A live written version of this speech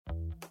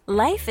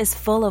Life is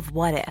full of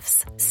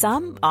what-ifs.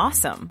 Some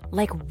awesome,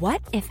 like what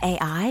if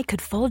AI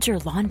could fold your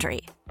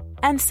laundry?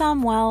 And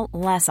some, well,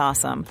 less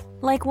awesome,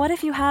 like what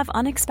if you have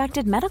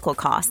unexpected medical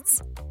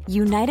costs?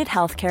 United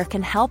Healthcare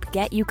can help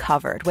get you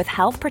covered with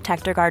Health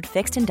Protector Guard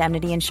fixed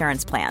indemnity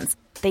insurance plans.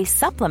 They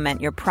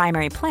supplement your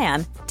primary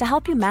plan to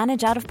help you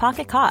manage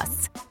out-of-pocket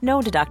costs.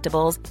 No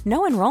deductibles,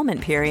 no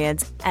enrollment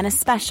periods, and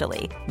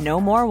especially no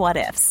more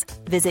what-ifs.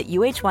 Visit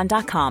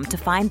uh1.com to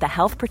find the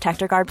Health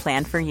Protector Guard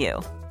plan for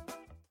you.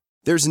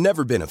 There's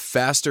never been a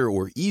faster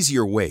or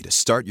easier way to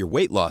start your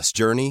weight loss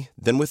journey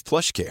than with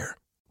PlushCare.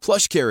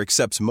 PlushCare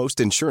accepts most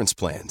insurance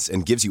plans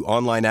and gives you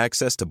online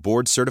access to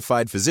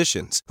board-certified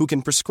physicians who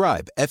can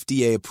prescribe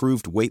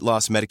FDA-approved weight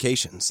loss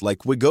medications like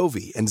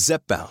Wegovy and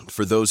Zepbound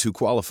for those who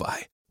qualify.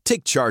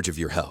 Take charge of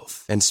your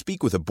health and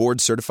speak with a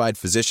board-certified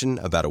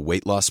physician about a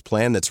weight loss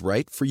plan that's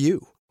right for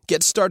you.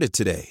 Get started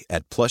today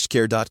at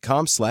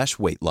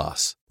plushcare.com/weight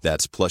loss.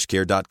 That's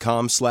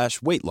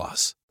plushcare.com/weight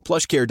loss.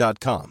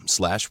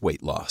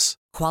 plushcare.com/weight loss.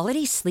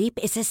 Quality sleep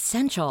is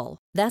essential.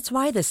 That's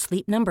why the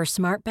Sleep Number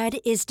Smart Bed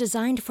is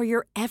designed for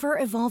your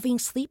ever-evolving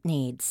sleep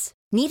needs.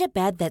 Need a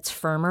bed that's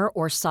firmer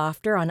or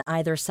softer on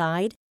either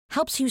side?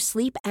 Helps you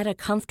sleep at a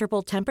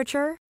comfortable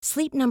temperature?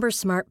 Sleep Number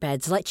Smart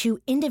Beds let you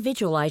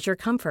individualize your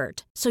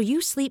comfort, so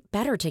you sleep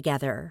better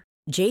together.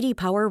 J.D.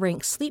 Power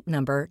ranks Sleep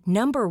Number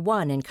number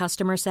 1 in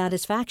customer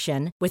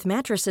satisfaction with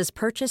mattresses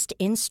purchased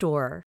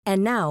in-store.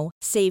 And now,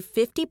 save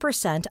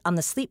 50% on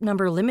the Sleep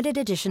Number Limited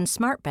Edition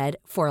Smart Bed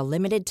for a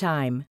limited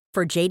time.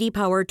 For J.D.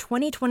 Power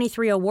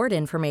 2023 award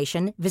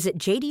information, visit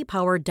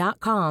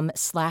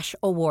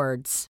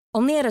jdpower.com/awards.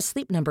 Only at a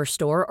Sleep Number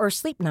store or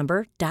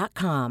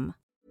sleepnumber.com.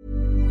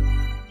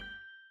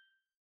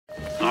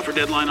 Offer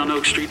deadline on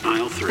Oak Street,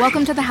 aisle 3.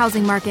 Welcome to the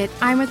housing market.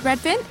 I'm with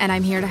Redfin, and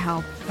I'm here to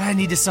help. I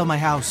need to sell my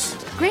house.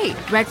 Great.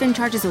 Redfin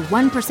charges a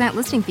 1%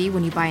 listing fee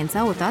when you buy and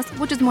sell with us,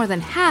 which is more than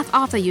half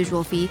off the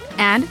usual fee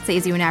and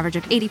saves you an average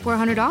of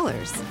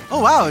 $8,400. Oh,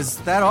 wow. Is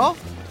that all?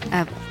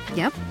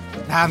 Yep.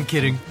 I'm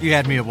kidding. You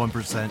had me at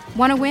 1%.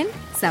 Want to win?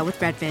 Sell with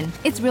Redfin.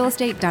 It's real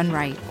estate done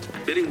right.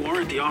 Bidding war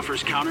at the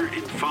offers counter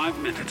in 5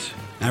 minutes.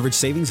 Average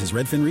savings is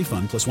Redfin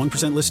refund plus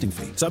 1% listing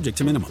fee. Subject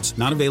to minimums.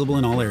 Not available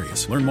in all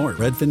areas. Learn more at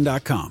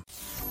redfin.com.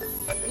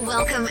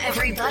 Welcome,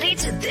 everybody,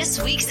 to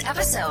this week's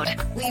episode.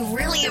 We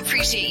really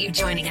appreciate you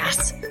joining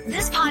us.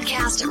 This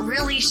podcast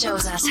really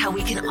shows us how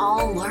we can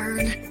all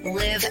learn,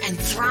 live, and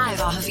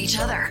thrive off of each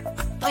other.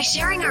 By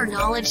sharing our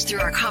knowledge through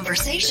our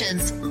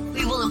conversations,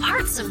 we will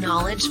impart some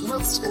knowledge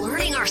whilst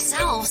learning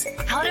ourselves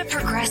how to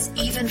progress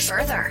even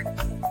further.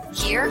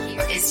 Here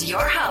is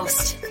your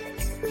host.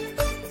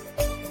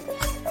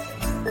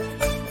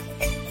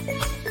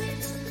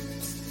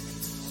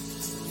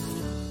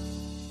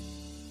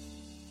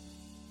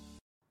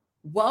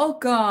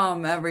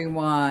 Welcome,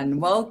 everyone.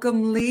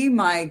 Welcome, Lee,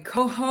 my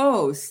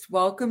co-host.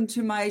 Welcome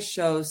to my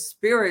show,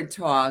 Spirit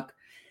Talk.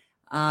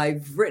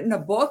 I've written a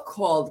book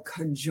called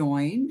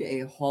Conjoined,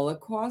 a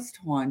Holocaust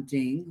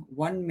Haunting,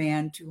 One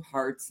Man, Two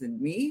Hearts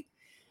and Me.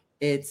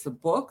 It's a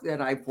book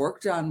that I've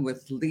worked on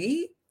with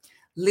Lee.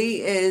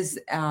 Lee is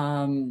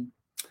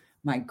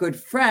my good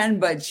friend,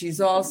 but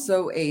she's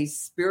also a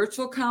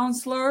spiritual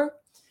counselor,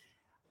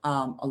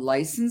 a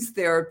licensed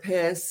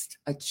therapist,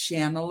 a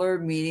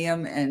channeler,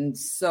 medium, and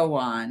so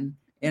on.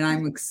 And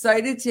I'm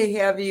excited to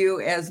have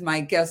you as my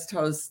guest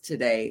host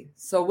today.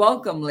 So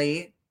welcome,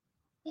 Lee.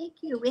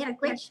 Thank you. We had a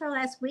great show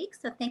last week,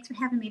 so thanks for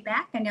having me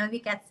back. I know we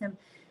got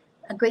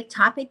a great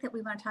topic that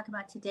we want to talk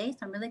about today, so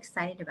I'm really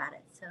excited about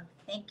it. So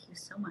thank you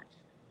so much.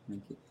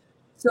 Thank you.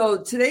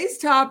 So today's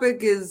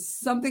topic is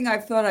something I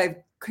thought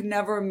I could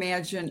never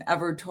imagine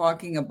ever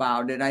talking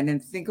about it. I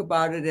didn't think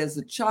about it as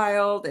a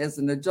child, as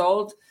an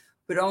adult,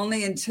 but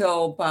only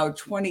until about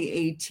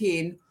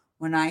 2018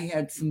 when I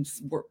had some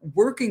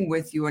working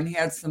with you and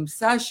had some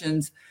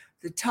sessions,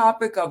 the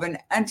topic of an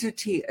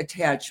entity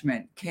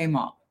attachment came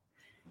up.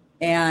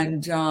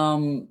 And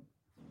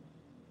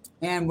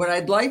what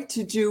I'd like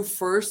to do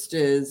first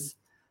is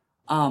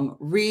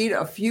read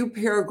a few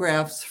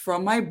paragraphs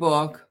from my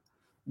book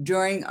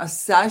during a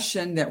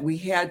session that we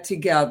had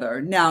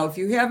together. Now, if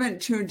you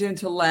haven't tuned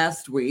into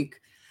last week,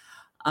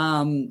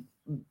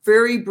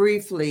 very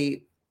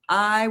briefly,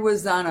 I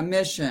was on a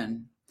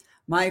mission.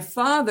 My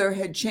father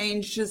had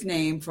changed his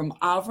name from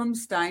Avram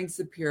Stein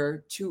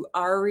Sapir to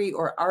Ari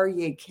or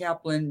Aryeh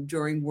Kaplan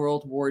during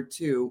World War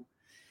II.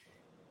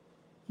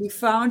 He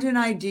found an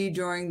ID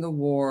during the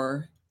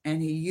war,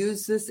 and he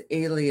used this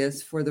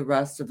alias for the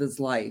rest of his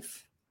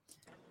life.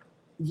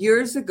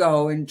 Years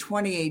ago, in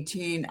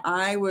 2018,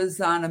 I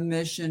was on a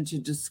mission to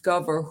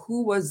discover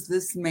who was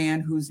this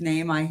man whose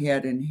name I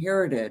had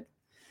inherited.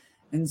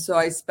 And so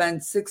I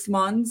spent 6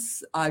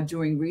 months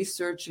doing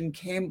research and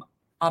came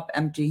up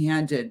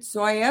empty-handed.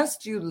 So I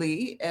asked you,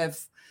 Lee,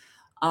 if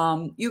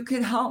you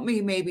could help me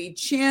maybe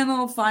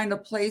find a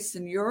place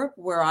in Europe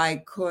where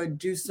I could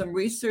do some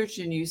research.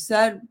 And you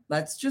said,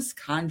 let's just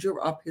conjure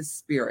up his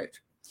spirit.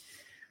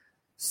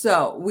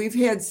 So we've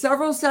had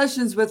several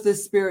sessions with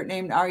this spirit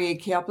named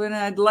Aryeh Kaplan,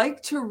 and I'd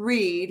like to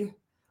read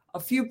a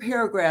few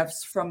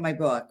paragraphs from my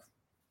book.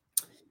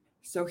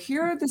 So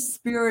here the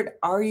spirit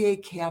R.E.A.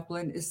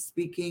 Kaplan is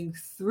speaking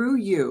through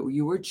you.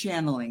 You were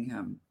channeling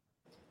him.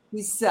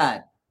 He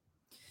said,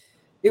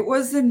 "It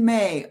was in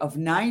May of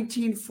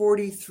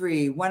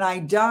 1943 when I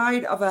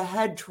died of a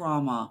head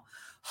trauma,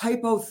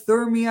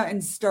 hypothermia,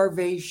 and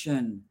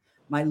starvation.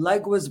 My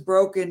leg was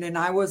broken and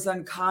I was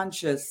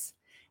unconscious.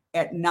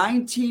 At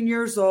 19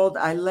 years old,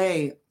 I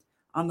lay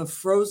on the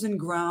frozen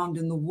ground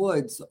in the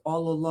woods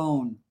all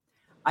alone.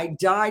 I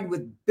died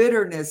with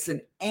bitterness and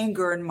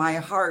anger in my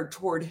heart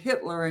toward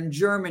Hitler and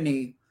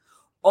Germany.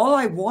 All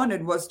I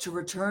wanted was to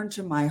return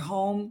to my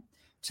home,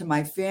 to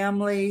my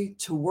family,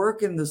 to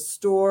work in the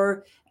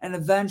store, and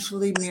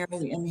eventually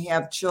marry and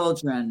have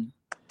children.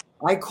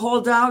 I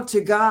called out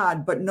to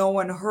God, but no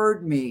one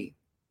heard me."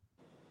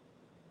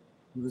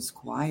 He was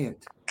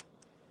quiet.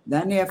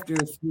 Then after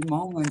a few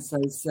moments,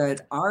 I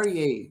said,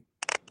 "Arye,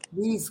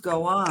 please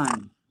go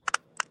on."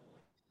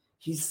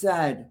 He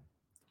said,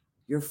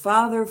 "Your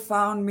father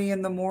found me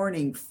in the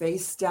morning,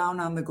 face down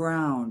on the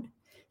ground.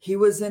 He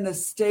was in a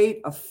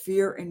state of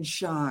fear and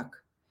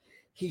shock.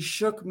 He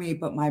shook me,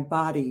 but my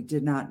body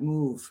did not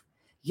move.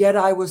 Yet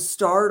I was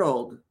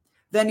startled.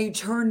 Then he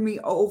turned me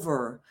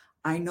over.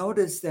 I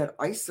noticed that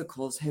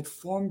icicles had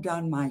formed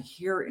on my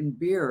hair and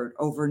beard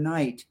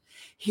overnight.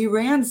 He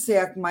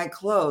ransacked my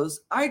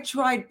clothes. I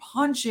tried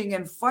punching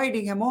and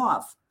fighting him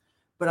off,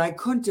 but I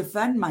couldn't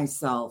defend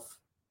myself.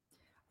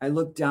 I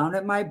looked down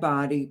at my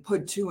body,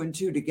 put two and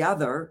two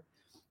together,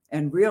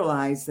 and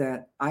realized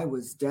that I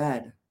was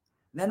dead.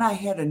 Then I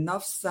had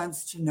enough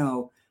sense to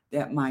know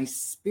that my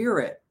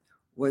spirit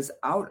was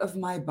out of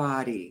my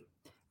body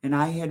and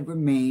I had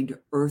remained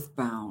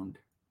earthbound."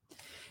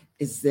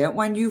 "Is that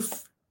when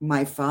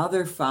my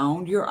father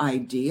found your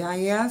ID?"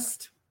 I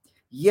asked.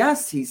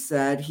 "Yes," he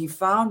said. "He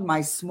found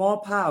my small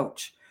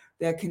pouch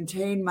that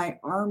contained my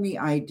army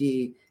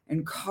ID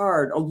and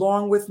card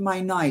along with my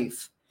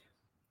knife.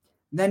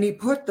 Then he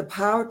put the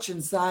pouch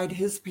inside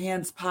his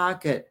pants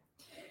pocket.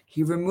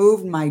 He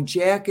removed my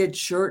jacket,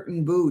 shirt,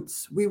 and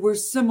boots. We were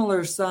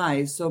similar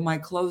size, so my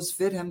clothes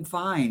fit him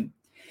fine.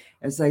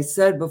 As I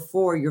said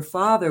before, your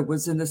father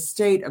was in a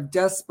state of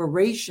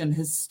desperation,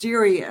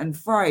 hysteria, and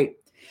fright.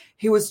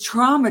 He was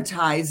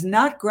traumatized,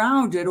 not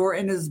grounded or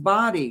in his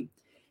body.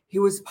 He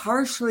was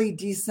partially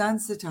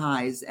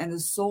desensitized, and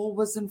his soul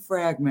was in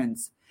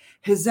fragments.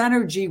 His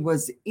energy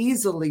was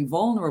easily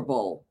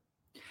vulnerable.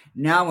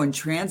 Now,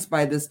 entranced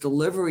by this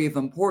delivery of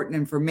important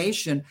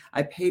information,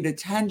 I paid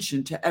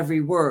attention to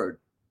every word."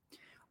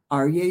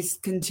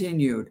 Aryeh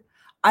continued,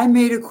 "I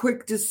made a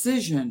quick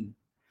decision.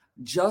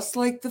 Just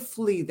like the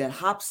flea that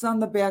hops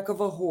on the back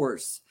of a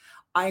horse,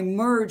 I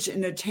merge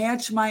and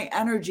attach my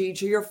energy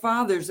to your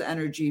father's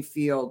energy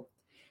field.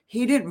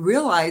 He didn't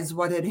realize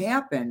what had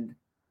happened.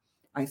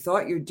 I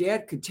thought your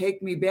dad could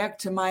take me back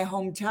to my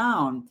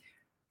hometown.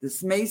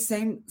 This may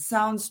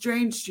sound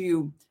strange to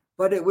you,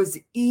 but it was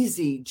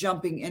easy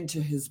jumping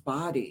into his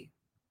body."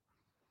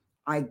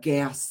 I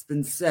gasped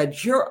and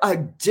said, "You're a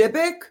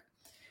Dybbuk?"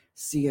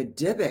 See, a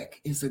Dybbuk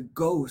is a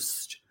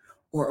ghost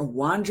or a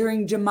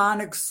wandering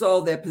demonic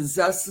soul that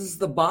possesses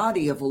the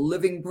body of a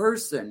living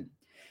person.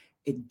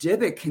 A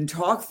Dybbuk can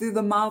talk through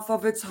the mouth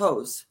of its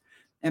host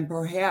and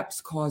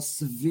perhaps cause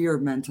severe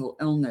mental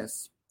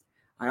illness.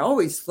 I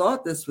always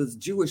thought this was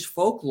Jewish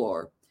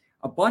folklore,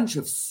 a bunch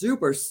of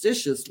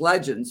superstitious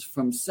legends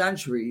from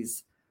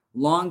centuries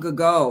long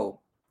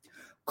ago.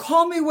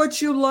 "Call me what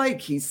you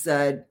like," he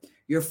said.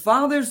 "Your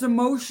father's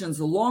emotions,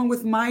 along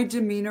with my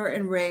demeanor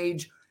and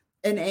rage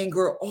and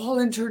anger, all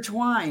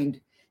intertwined.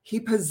 He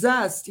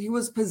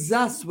was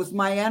possessed with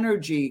my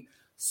energy,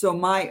 so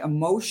my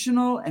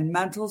emotional and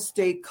mental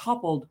state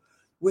coupled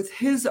with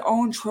his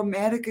own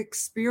traumatic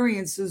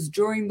experiences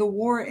during the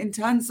war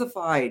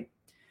intensified.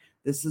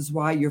 This is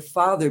why your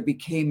father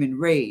became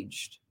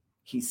enraged,"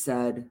 he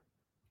said.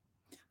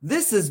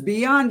 This is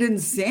beyond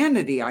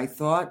insanity, I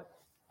thought.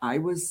 I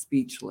was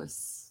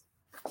speechless.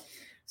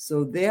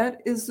 So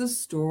that is the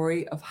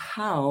story of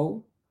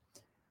how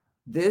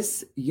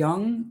this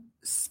young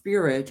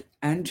spirit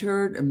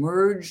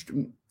emerged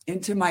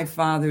into my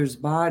father's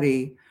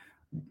body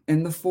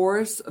in the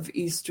forests of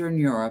Eastern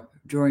Europe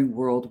during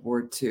World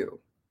War II.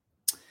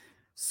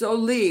 So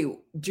Lee,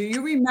 do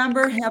you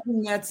remember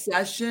having that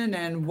session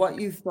and what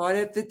you thought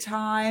at the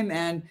time?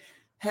 And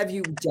have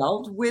you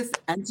dealt with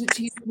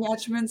entity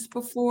attachments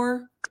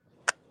before?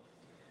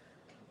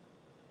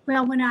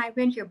 Well, when I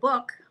read your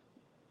book,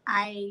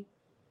 I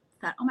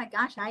thought, oh my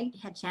gosh, I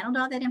had channeled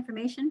all that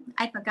information.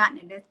 I'd forgotten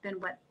it. It's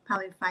been,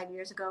 probably 5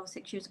 years ago,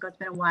 6 years ago. It's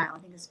been a while. I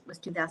think it was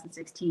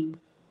 2016.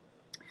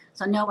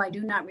 So no, I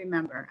do not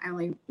remember. I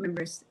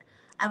remember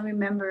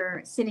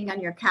sitting on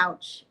your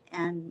couch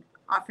and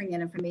offering that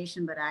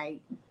information, but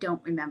I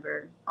don't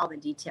remember all the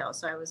details.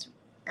 So I was,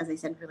 as I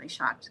said, really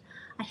shocked.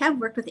 I have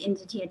worked with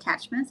entity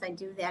attachments. I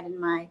do that in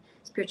my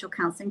spiritual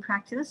counseling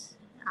practice.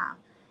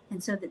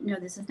 And so no,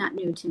 this is not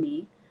new to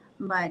me.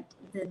 But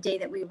the day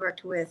that we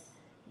worked with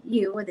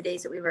you, or the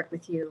days that we worked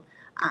with you,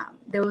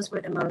 those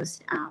were the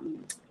most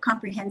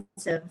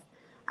comprehensive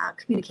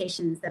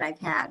communications that I've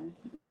had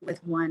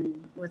with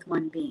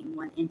one being,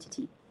 one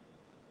entity.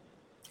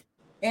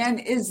 And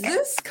is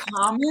this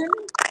common?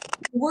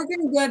 We're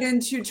going to get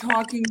into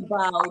talking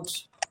about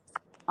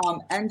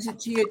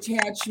entity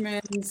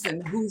attachments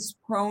and who's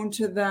prone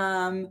to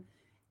them.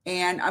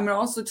 And I'm going to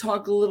also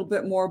talk a little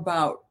bit more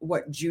about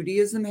what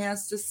Judaism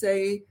has to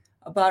say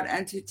about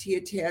entity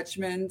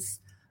attachments.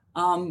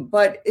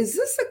 But is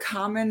this a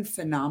common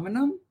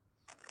phenomenon?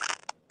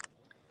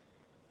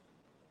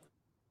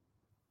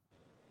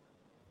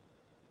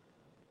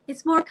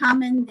 It's more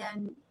common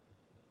than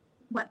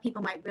what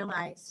people might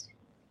realize.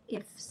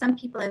 If some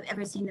people have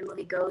ever seen the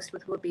movie Ghost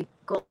with Whoopi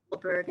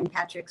Goldberg and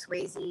Patrick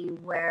Swayze,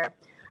 where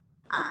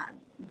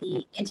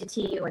the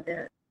entity or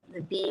the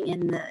being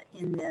in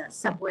the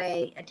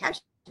subway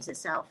attaches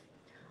itself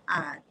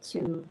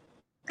to,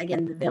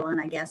 again, the villain,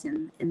 I guess,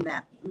 in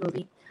that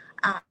movie,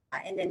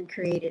 and then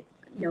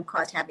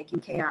caused havoc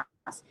and chaos.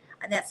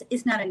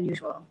 It's not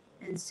unusual,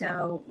 and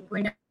so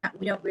we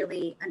don't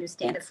really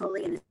understand it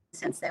fully in the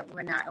sense that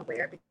we're not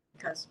aware,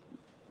 because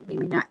we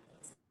may not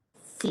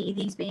see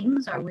these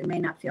beings, or we may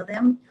not feel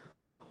them,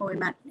 or we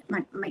might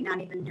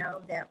not even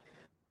know that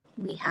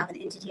we have an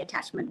entity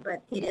attachment,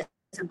 but it is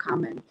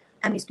uncommon.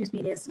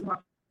 It is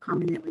more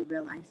common than we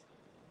realize.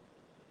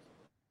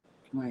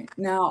 Right.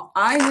 Now,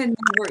 I had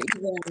never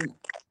even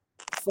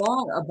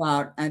thought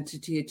about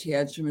entity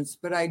attachments,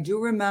 but I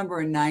do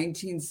remember in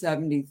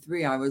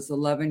 1973, I was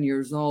 11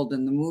 years old,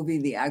 and the movie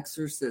The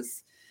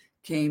Exorcist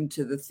came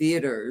to the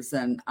theaters,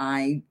 and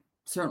I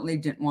certainly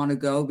didn't want to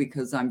go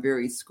because I'm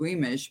very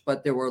squeamish,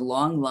 but there were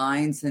long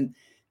lines and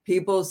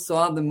people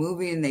saw the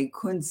movie and they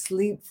couldn't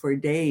sleep for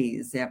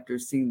days after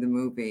seeing the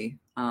movie.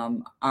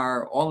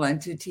 Are all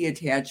entity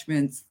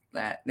attachments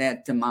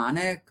that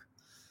demonic?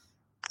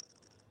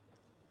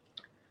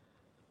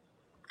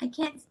 I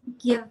can't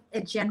give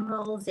a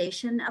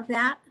generalization of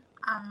that.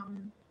 I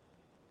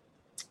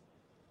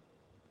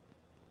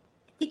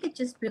think it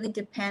just really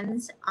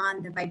depends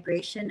on the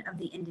vibration of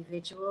the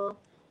individual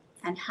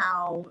and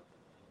how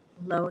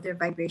low their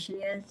vibration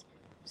is.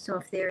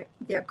 So if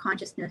their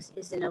consciousness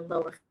is in a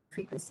lower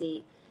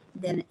frequency,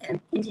 then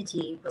an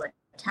entity will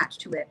attach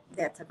to it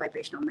that's a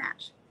vibrational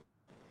match.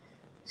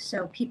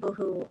 So people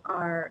who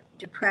are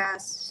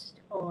depressed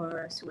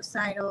or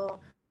suicidal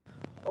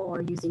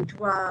or using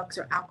drugs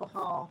or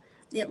alcohol,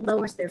 it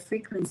lowers their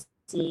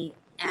frequency.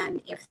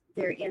 And if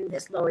they're in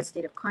this lower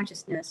state of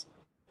consciousness,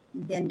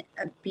 then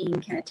a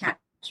being can attach,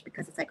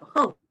 because it's like a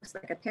host,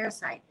 like a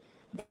parasite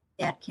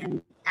that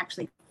can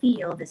actually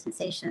feel the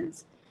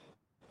sensations,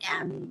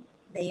 and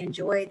they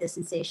enjoy the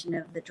sensation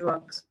of the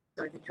drugs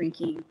or the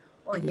drinking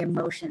or the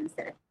emotions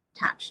that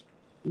attach,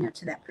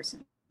 to that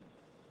person.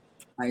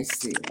 I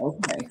see.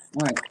 Okay.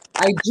 All right.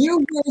 I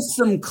do hear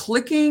some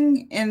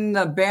clicking in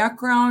the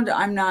background.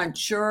 I'm not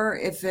sure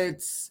if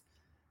it's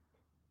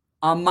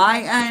on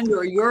my end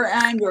or your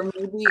end, or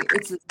maybe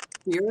it's a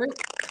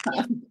spirit.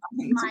 Yeah,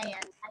 my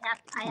end.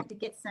 I have to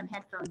get some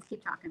headphones.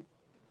 Keep talking.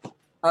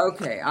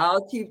 Okay,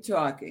 I'll keep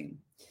talking.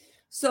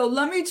 So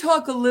let me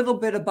talk a little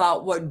bit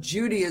about what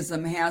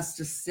Judaism has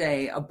to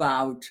say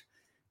about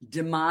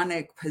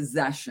demonic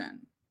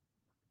possession.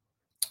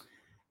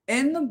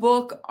 In the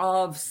book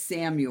of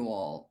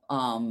Samuel,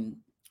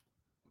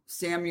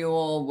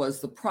 Samuel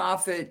was the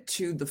prophet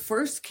to the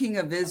first king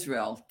of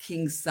Israel,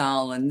 King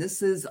Saul, and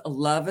this is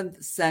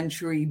 11th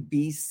century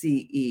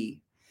BCE.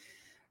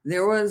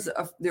 There was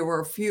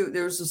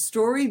a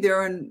story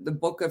there in the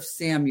book of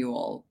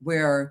Samuel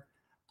where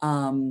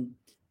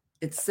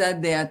it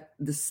said that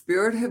the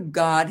Spirit of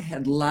God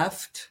had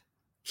left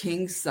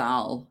King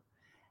Saul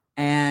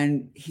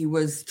and he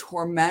was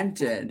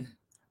tormented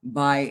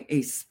by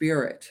a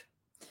spirit.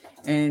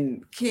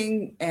 And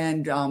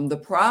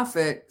the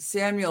prophet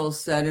Samuel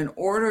said, in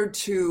order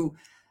to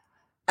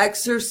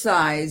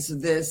exorcise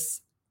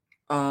this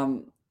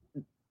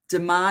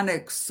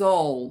demonic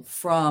soul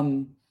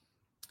from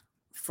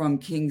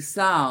King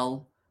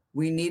Saul,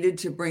 we needed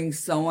to bring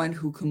someone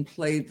who can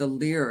play the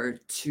lyre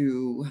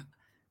to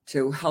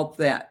help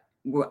that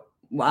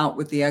out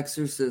with the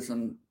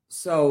exorcism.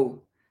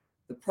 So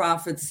the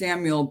prophet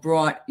Samuel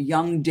brought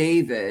young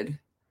David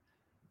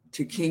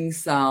to King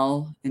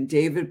Saul, and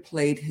David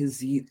played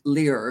his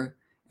lyre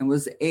and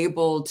was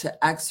able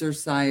to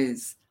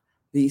exorcise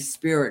the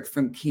spirit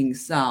from King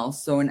Saul.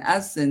 So in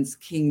essence,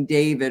 King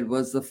David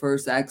was the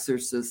first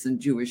exorcist in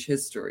Jewish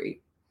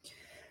history.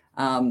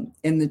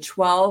 In the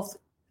 12th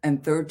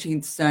and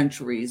 13th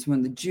centuries,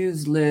 when the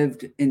Jews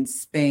lived in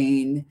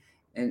Spain,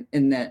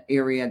 in that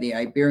area, the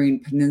Iberian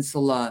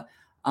Peninsula,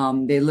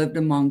 they lived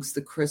amongst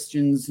the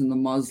Christians and the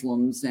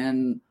Muslims,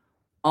 and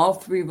all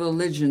three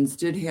religions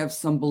did have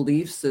some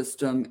belief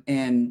system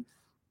in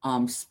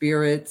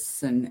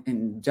spirits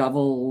and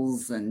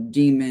devils and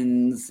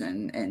demons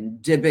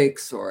and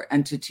Dybbuk or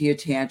entity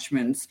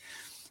attachments.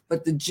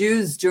 But the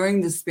Jews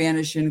during the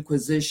Spanish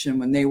Inquisition,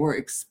 when they were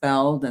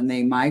expelled and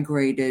they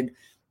migrated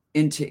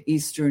into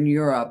Eastern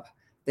Europe,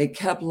 they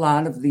kept a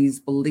lot of these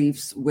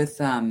beliefs with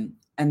them.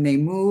 And they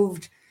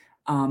moved,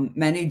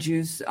 many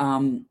Jews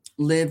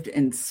lived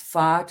in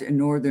Sfat in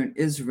northern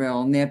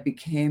Israel, and that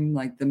became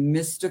like the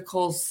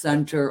mystical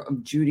center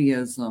of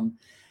Judaism.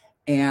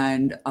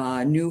 and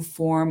a new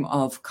form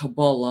of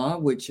Kabbalah,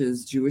 which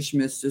is Jewish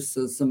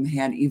mysticism,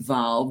 had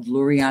evolved.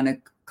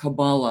 Lurianic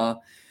Kabbalah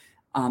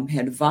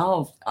had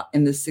evolved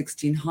in the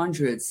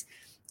 1600s.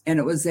 And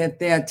it was at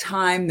that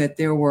time that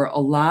there were a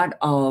lot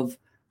of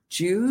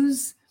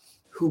Jews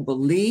who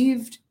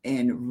believed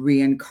in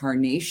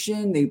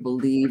reincarnation. They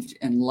believed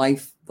in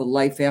life, the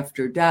life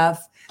after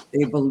death.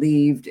 They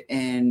believed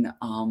in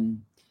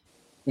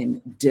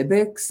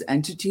Dybbuk,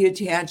 entity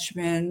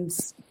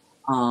attachments,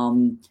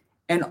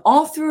 and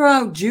all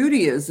throughout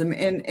Judaism,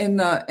 in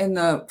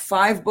the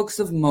 5 books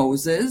of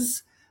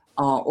Moses,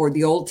 or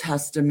the Old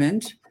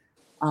Testament,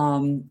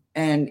 and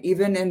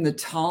even in the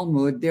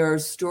Talmud, there are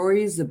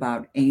stories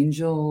about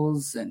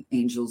angels and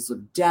angels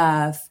of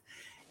death,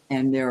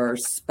 and there are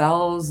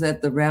spells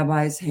that the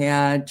rabbis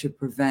had to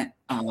prevent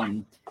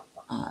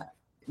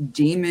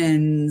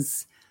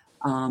demons.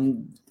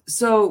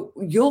 So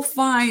you'll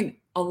find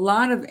a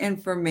lot of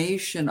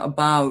information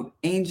about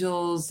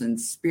angels and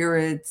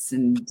spirits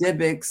and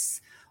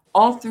Dybbuk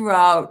all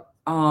throughout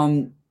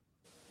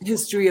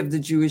history of the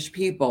Jewish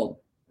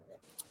people.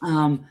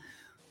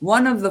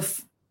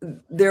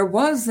 There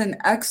was an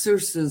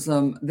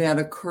exorcism that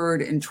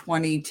occurred in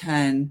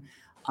 2010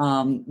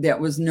 that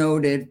was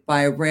noted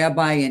by a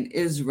rabbi in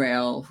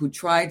Israel who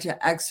tried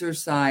to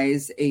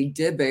exorcise a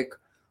Dybbuk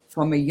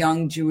from a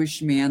young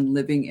Jewish man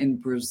living in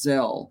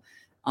Brazil.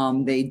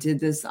 They did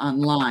this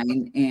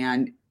online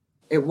and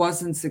it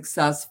wasn't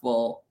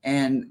successful.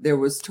 And there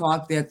was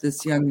talk that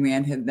this young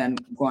man had then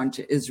gone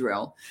to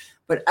Israel.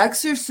 But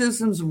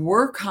exorcisms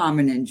were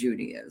common in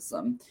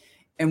Judaism.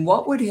 And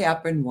what would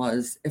happen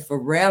was if a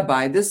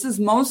rabbi, this is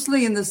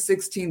mostly in the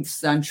 16th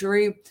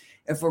century,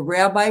 if a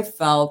rabbi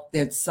felt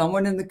that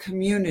someone in the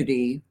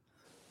community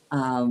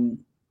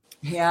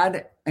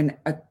had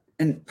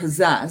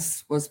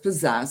was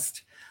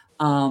possessed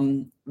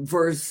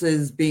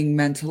versus being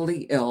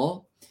mentally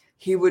ill,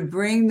 he would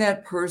bring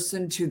that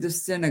person to the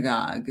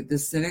synagogue. The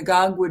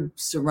synagogue would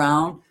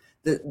surround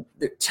the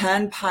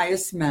 10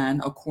 pious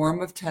men, a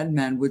quorum of 10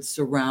 men would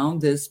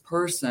surround this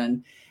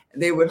person.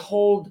 They would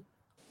hold,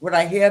 what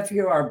I have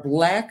here are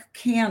black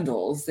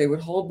candles. They would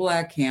hold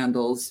black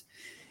candles.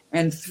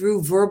 And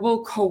through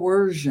verbal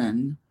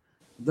coercion,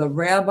 the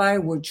rabbi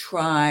would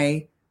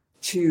try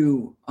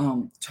to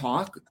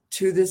talk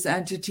to this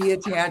entity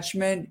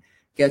attachment,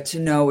 get to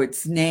know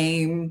its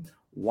name,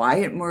 why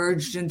it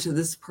merged into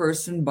this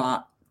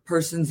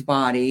person's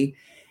body.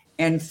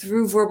 And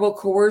through verbal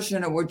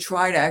coercion, it would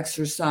try to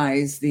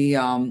exorcise the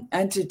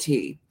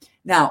entity.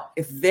 Now,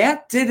 if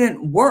that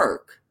didn't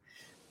work,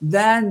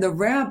 then the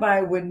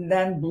rabbi would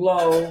then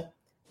blow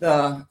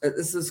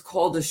this is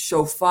called a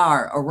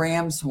shofar, a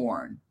ram's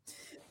horn.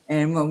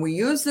 And when we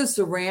use this,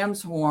 a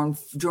ram's horn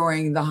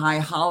during the high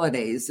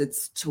holidays,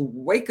 it's to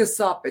wake us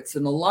up. It's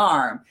an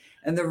alarm.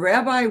 And the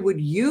rabbi would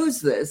use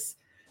this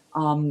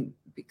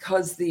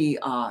because the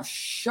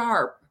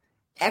sharp,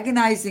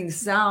 agonizing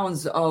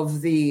sounds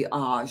of the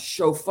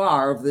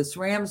shofar, of this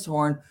ram's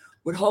horn,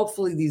 would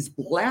hopefully, these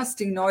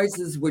blasting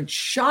noises would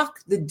shock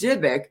the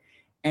Dybbuk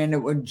and it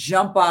would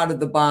jump out of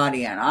the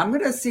body. And I'm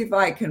going to see if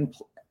I can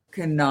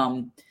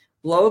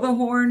blow the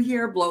horn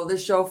here, blow the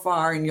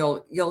shofar, and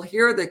you'll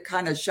hear the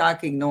kind of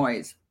shocking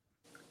noise.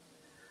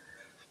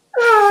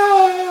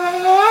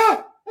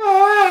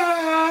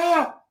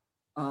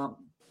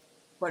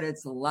 But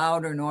it's a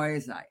louder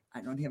noise.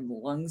 I don't have the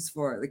lungs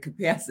for the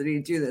capacity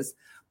to do this.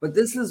 But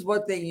this is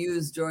what they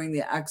used during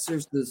the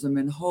exorcism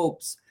in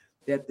hopes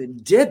that the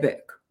Dybbuk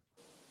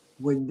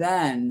would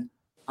then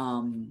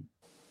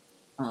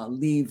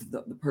leave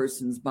the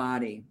person's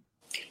body.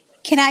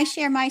 Can I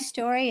share my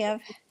story of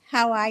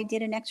how I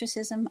did an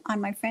exorcism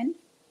on my friend?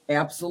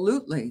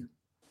 Absolutely.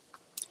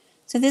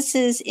 So this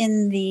is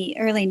in the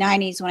early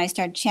 90s when I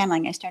started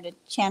channeling. I started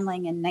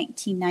channeling in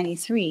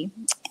 1993.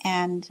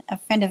 And a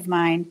friend of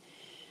mine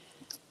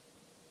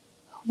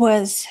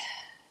was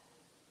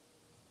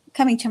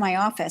coming to my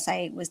office.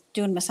 I was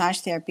doing massage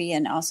therapy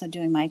and also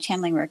doing my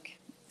channeling work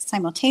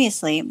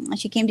simultaneously. And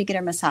she came to get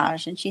her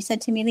massage. And she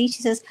said to me, Lee,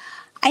 she says,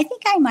 I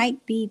think I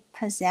might be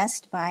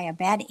possessed by a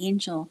bad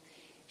angel.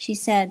 She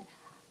said,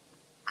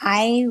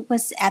 I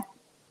was at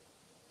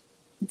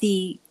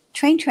the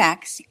train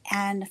tracks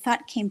and a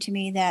thought came to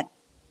me that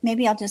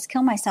maybe I'll just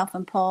kill myself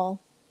and pull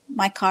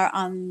my car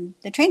on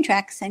the train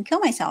tracks and kill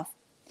myself.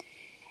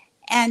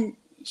 And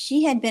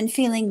she had been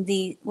feeling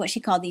what she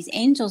called these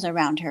angels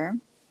around her,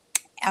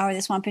 or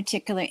this one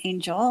particular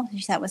angel.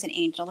 She thought was an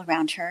angel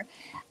around her.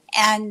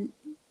 And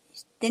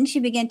then she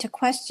began to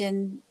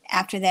question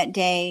after that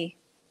day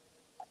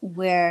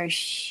where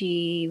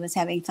she was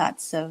having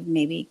thoughts of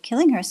maybe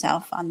killing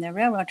herself on the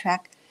railroad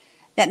track,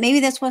 that maybe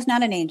this was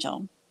not an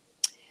angel.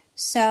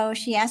 So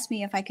she asked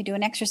me if I could do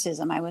an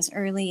exorcism. I was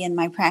early in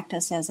my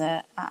practice as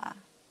a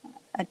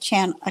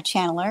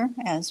channeler,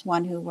 as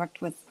one who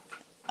worked with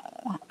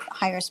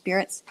higher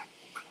spirits.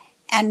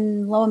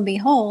 And lo and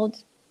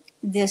behold,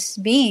 this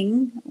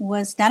being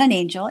was not an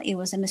angel. It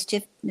was a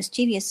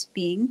mischievous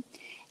being.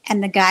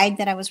 And the guide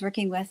that I was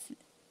working with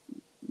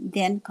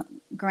then,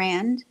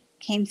 Grand,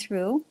 came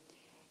through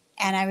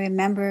And I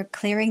remember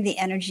clearing the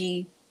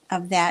energy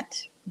of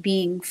that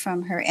being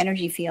from her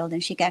energy field,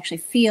 and she could actually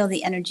feel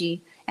the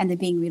energy and the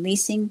being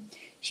releasing.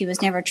 She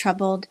was never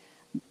troubled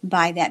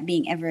by that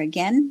being ever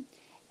again.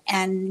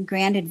 And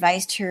Grand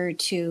advised her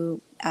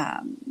to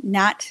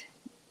not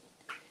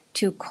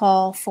to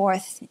call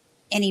forth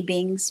any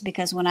beings,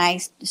 because when I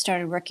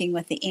started working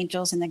with the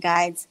angels and the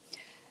guides,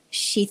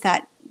 she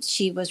thought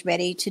she was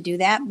ready to do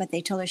that, but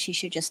they told her she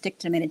should just stick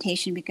to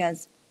meditation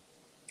because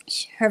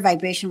her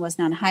vibration was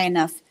not high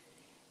enough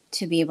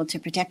to be able to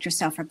protect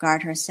herself or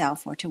guard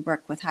herself or to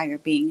work with higher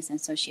beings.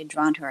 And so she had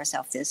drawn to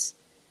herself this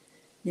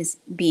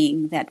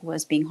being that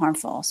was being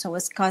harmful. So it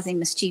was causing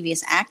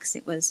mischievous acts.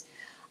 It was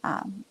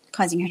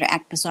causing her to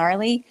act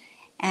bizarrely.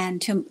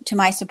 And to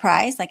my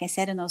surprise, like I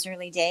said, in those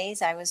early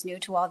days, I was new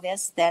to all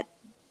this, that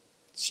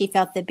she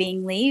felt the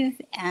being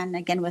leave and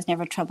again was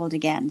never troubled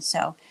again.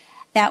 So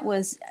that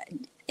was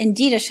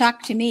indeed a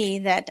shock to me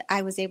that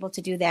I was able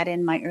to do that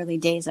in my early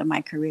days of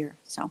my career.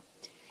 So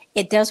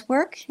it does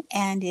work,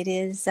 and it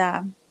is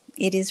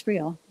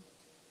real.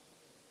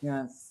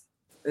 Yes,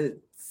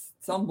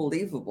 it's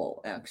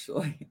unbelievable,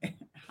 actually,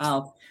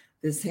 how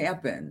this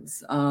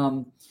happens.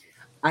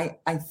 I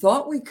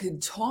thought we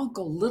could talk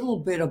a little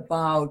bit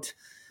about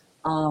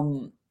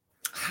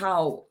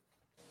how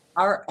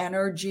our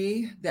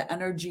energy, the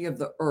energy of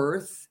the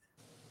earth,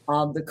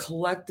 the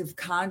collective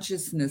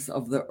consciousness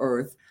of the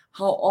earth,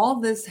 how all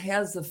this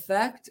has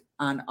effect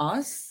on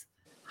us,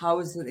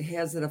 has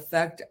it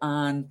effect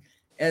on,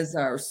 as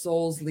our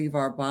souls leave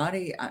our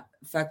body,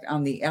 effect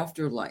on the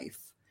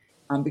afterlife,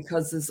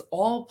 because this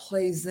all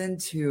plays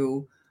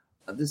into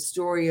the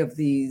story of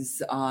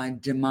these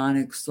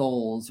demonic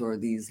souls or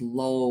these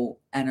low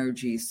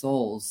energy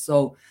souls.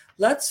 So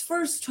let's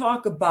first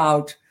talk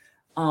about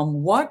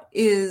what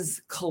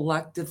is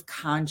collective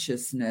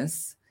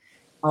consciousness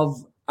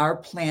of our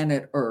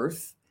planet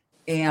Earth,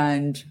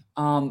 and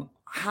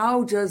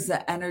how does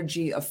the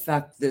energy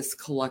affect this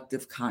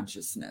collective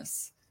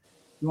consciousness?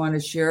 You want to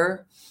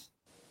share?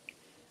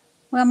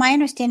 Well, my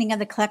understanding of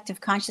the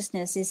collective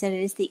consciousness is that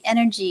it is the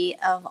energy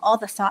of all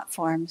the thought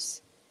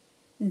forms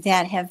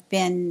that have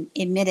been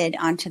emitted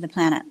onto the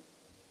planet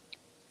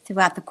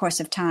throughout the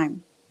course of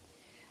time.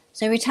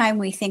 So every time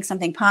we think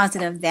something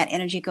positive, that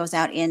energy goes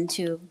out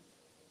into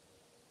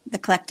the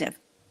collective.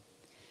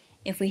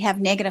 If we have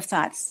negative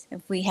thoughts,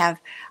 if we have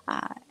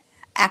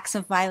acts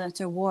of violence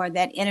or war,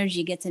 that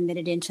energy gets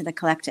emitted into the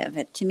collective.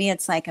 To me,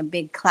 it's like a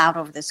big cloud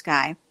over the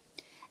sky,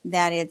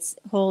 that it's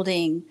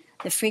holding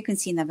the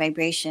frequency and the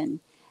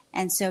vibration.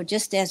 And so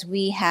just as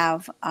we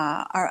have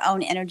our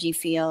own energy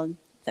field,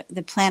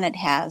 the planet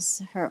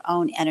has her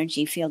own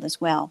energy field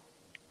as well.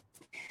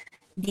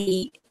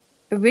 The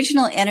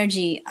original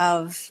energy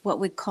of what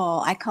we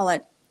call, I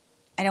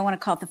don't want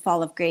to call it the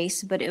fall of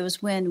grace, but it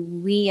was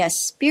when we as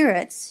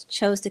spirits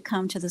chose to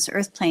come to this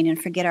earth plane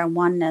and forget our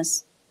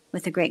oneness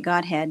with the great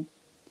Godhead.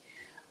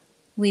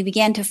 We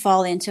began to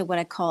fall into what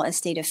I call a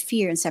state of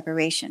fear and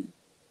separation.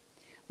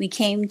 We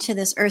came to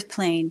this earth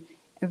plane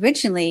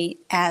originally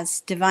as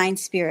divine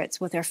spirits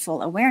with our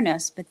full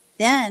awareness, but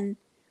then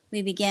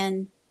we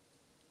began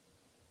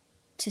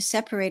to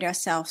separate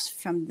ourselves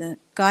from the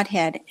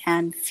Godhead,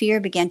 and fear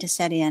began to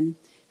set in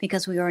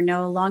because we were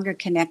no longer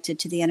connected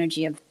to the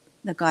energy of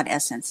the God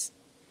essence.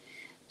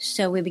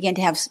 So we began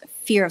to have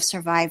fear of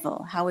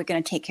survival, how we're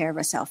going to take care of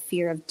ourselves,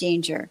 fear of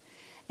danger.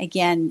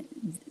 Again,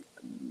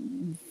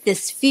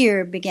 this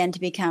fear began to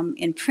become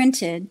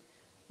imprinted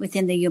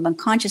within the human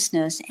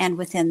consciousness and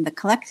within the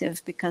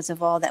collective because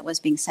of all that was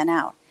being sent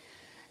out.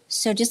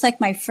 So just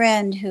like my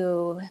friend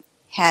who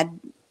had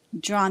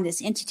drawn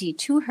this entity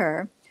to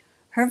her,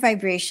 her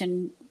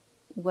vibration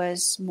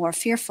was more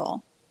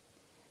fearful.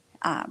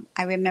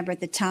 I remember at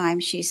the time,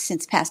 she's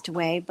since passed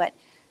away, but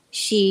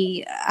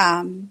she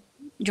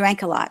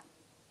drank a lot.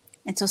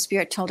 And so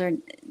Spirit told her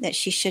that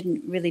she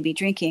shouldn't really be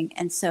drinking.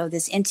 And so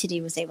this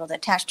entity was able to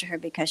attach to her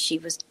because she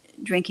was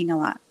drinking a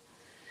lot.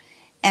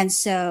 And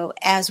so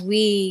as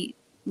we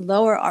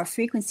lower our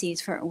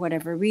frequencies for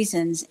whatever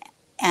reasons,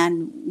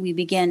 and we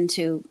begin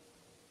to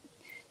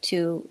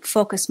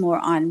focus more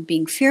on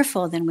being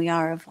fearful than we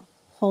are of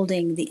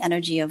holding the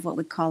energy of what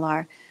we call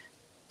our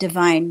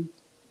divine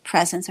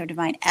presence or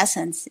divine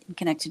essence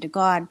connected to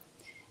God,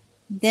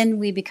 then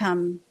we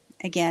become,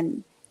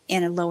 again,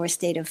 in a lower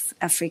state of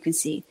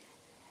frequency.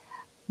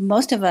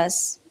 Most of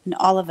us, and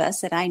all of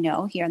us that I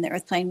know here on the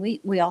earth plane,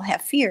 we all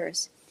have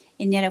fears.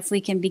 And yet if we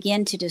can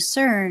begin to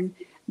discern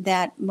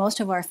that most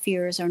of our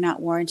fears are not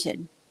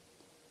warranted.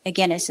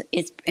 Again, it's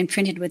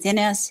imprinted within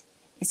us.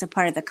 It's a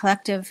part of the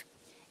collective.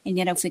 And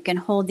yet if we can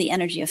hold the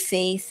energy of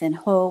faith and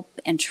hope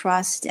and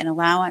trust and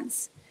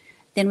allowance,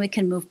 then we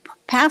can move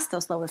past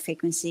those lower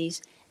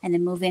frequencies and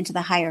then move into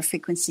the higher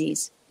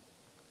frequencies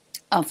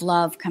of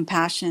love,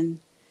 compassion,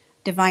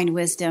 divine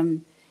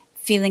wisdom,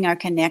 feeling our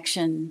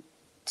connection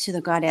to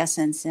the God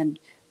essence, and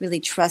really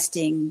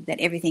trusting that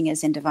everything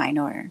is in divine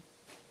order.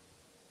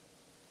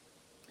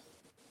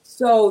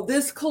 So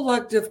this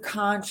collective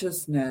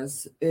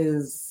consciousness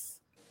is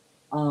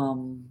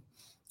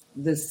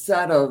this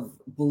set of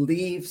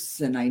beliefs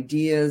and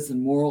ideas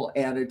and moral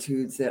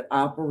attitudes that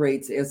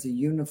operates as a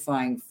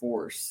unifying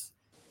force.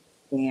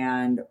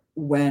 And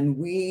when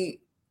we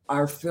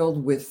are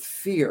filled with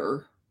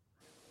fear,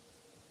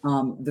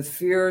 the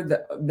fear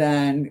that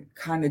then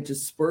kind of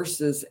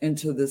disperses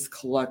into this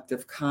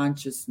collective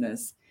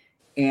consciousness,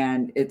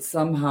 and it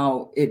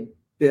somehow it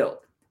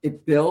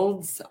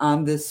builds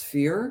on this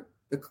fear.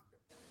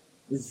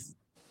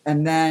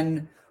 And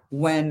then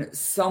when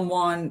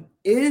someone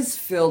is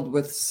filled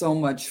with so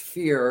much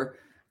fear,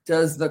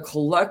 does the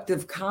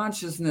collective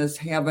consciousness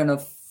have an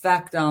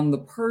effect on the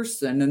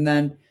person? And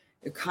then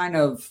it kind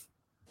of,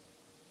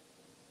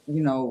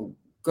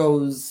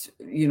 goes,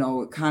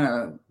 it kind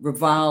of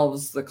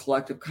revolves the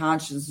collective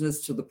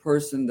consciousness to the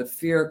person. The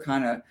fear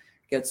kind of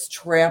gets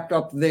trapped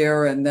up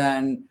there, and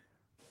then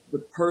the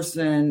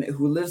person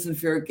who lives in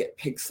fear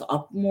picks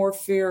up more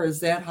fear. Is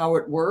that how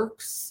it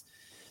works?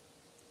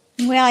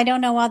 Well, I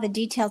don't know all the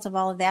details of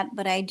all of that,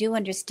 but I do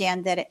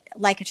understand that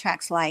like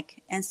attracts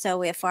like. And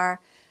so if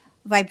our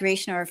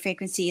vibration or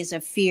frequency is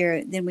of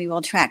fear, then we will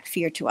attract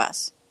fear to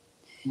us.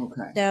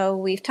 Okay. So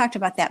we've talked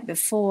about that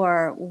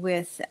before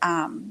with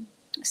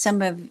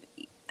some of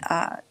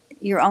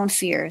your own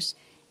fears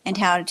and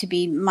how to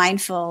be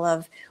mindful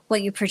of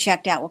what you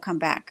project out will come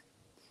back.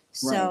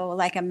 So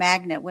like a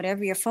magnet,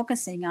 whatever you're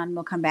focusing on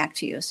will come back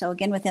to you. So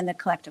again, within the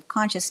collective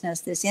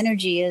consciousness, this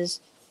energy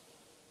is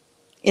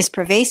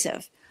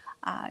pervasive.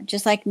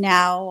 Just like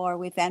now, or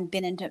we've been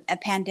into a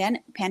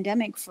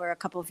pandemic for a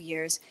couple of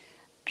years,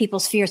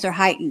 people's fears are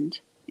heightened.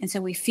 And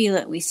so we feel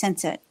it, we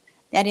sense it.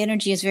 That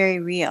energy is very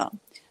real.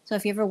 So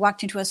if you ever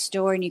walked into a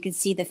store and you can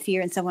see the fear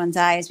in someone's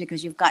eyes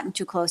because you've gotten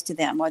too close to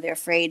them, or they're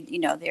afraid,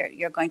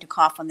 you're going to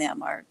cough on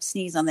them or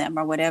sneeze on them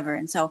or whatever.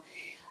 And so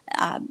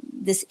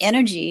this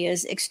energy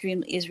is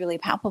really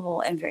palpable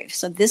and very,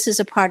 so this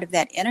is a part of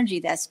that energy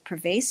that's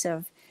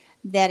pervasive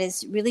that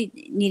is really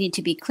needing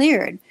to be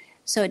cleared.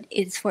 So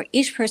it's for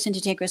each person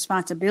to take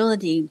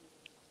responsibility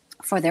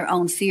for their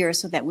own fears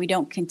so that we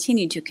don't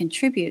continue to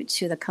contribute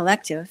to the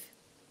collective,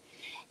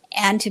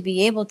 and to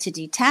be able to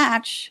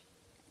detach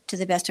to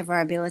the best of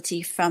our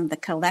ability from the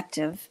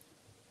collective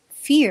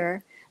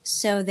fear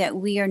so that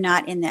we are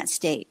not in that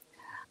state.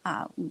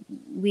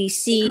 We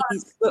see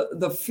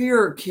the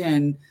fear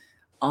can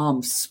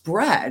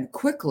spread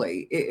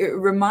quickly. It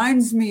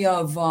reminds me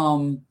of...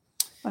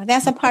 Well,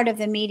 that's a part of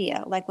the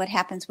media, like what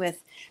happens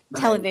with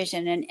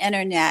television and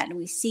internet. And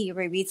we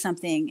read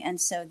something. And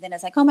so then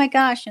it's like, oh my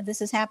gosh,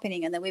 this is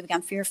happening. And then we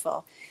become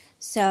fearful.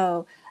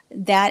 So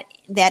that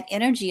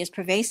energy is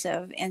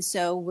pervasive. And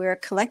so we're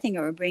collecting it,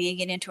 we're bringing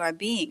it into our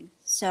being.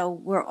 So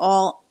we're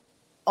all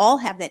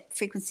have that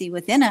frequency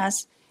within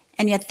us.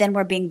 And yet then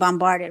we're being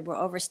bombarded. We're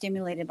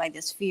overstimulated by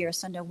this fear.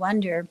 So no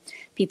wonder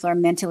people are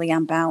mentally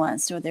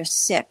unbalanced, or they're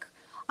sick,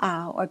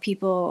 or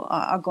people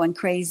are going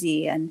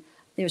crazy, and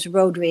there's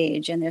road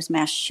rage, and there's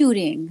mass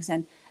shootings,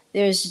 and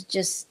there's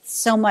just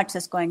so much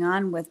that's going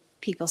on with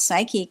people's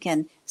psyche.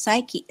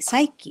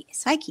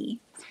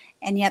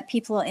 And yet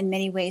people, in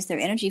many ways, their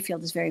energy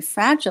field is very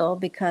fragile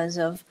because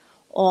of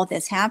all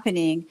that's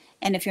happening.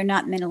 And if you're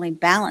not mentally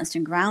balanced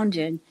and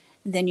grounded,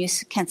 then you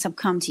can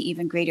succumb to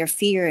even greater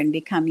fear and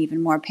become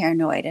even more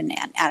paranoid and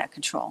out of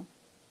control.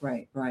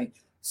 Right.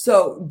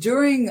 So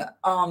during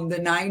the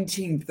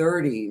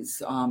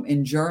 1930s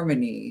in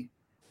Germany,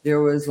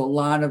 there was a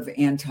lot of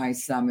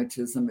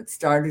anti-Semitism. It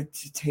started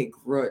to take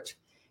root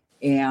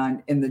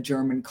in the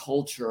German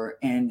culture,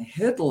 and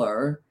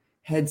Hitler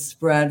had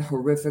spread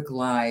horrific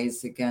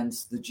lies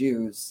against the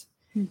Jews.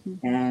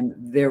 Mm-hmm. And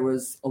there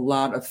was a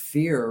lot of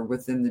fear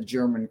within the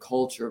German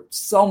culture,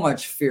 so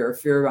much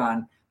fear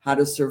on how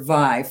to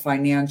survive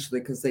financially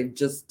because they've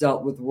just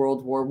dealt with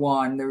World War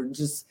I.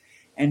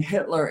 And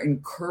Hitler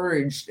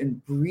encouraged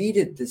and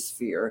breeded this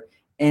fear,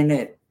 and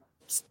it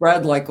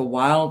spread like a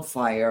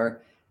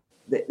wildfire.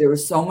 There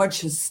was so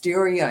much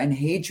hysteria and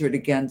hatred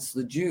against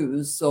the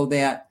Jews, so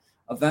that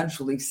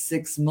eventually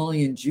 6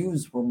 million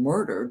Jews were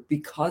murdered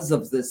because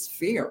of this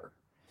fear.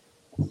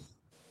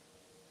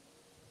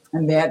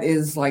 And that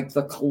is like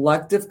the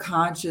collective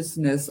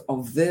consciousness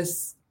of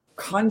this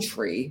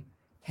country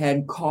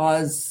had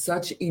caused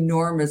such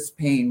enormous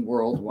pain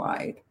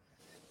worldwide.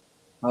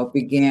 How it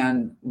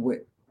began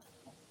with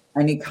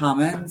any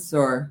comments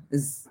or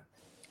is...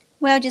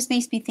 Well, it just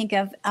makes me think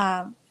of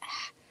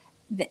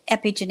the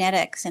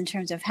epigenetics in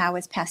terms of how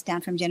it's passed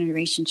down from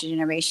generation to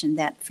generation.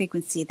 That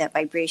frequency, that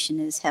vibration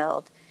is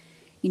held,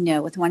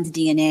 with one's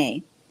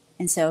DNA.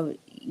 And so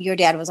your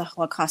dad was a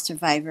Holocaust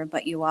survivor,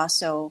 but you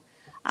also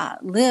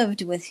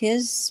lived with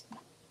his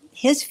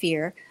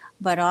fear,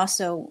 but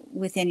also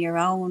within your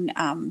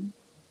own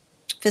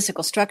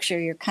physical structure.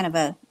 You're kind of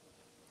a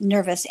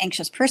nervous,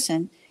 anxious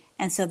person.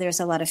 And so there's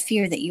a lot of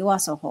fear that you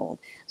also hold.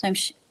 So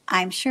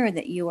I'm sure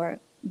that you are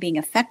being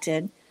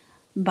affected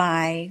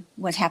by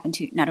what happened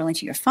to not only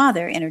to your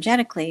father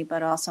energetically,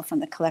 but also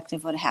from the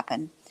collective what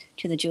happened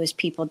to the Jewish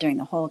people during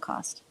the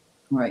Holocaust.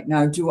 Right.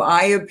 Now, do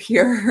I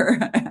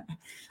appear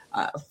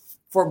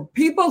for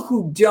people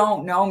who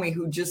don't know me,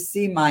 who just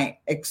see my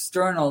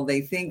external,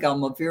 they think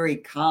I'm a very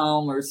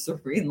calm or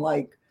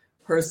serene-like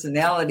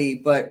personality.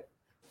 But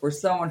for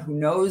someone who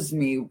knows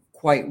me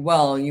quite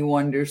well, you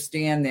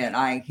understand that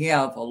I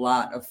have a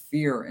lot of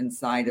fear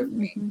inside of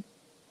me.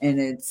 And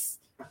it's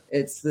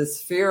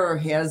this fear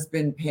has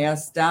been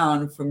passed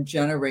down from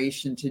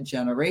generation to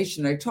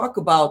generation. I talk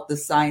about the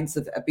science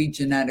of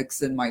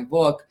epigenetics in my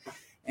book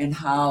and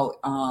how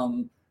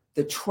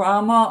the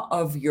trauma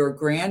of your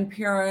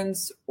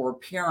grandparents or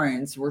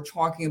parents, we're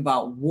talking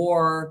about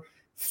war,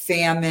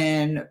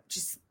 famine,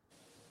 just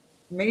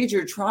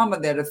major trauma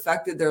that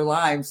affected their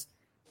lives,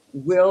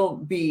 will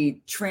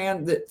be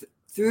through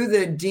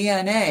the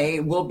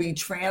DNA will be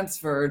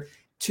transferred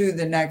to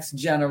the next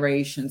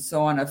generation.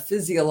 So on a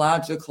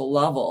physiological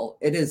level,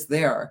 it is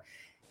there.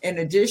 In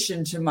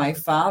addition to my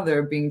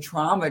father being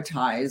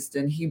traumatized,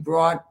 and he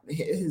brought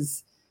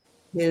his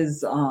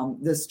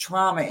this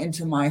trauma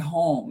into my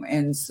home.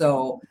 And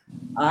so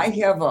I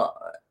have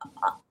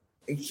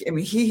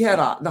he had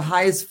the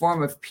highest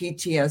form of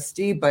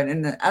PTSD, but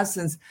in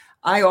essence,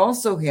 I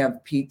also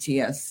have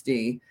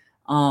PTSD.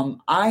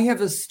 I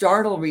have a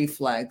startle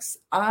reflex.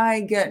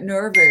 I get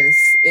nervous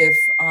if,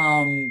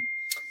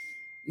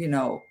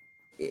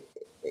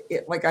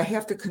 like I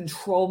have to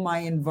control my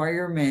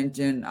environment,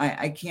 and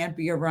I can't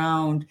be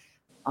around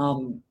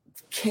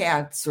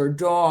cats or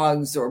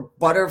dogs or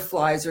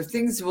butterflies or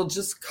things will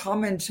just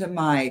come into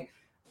my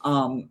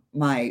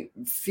my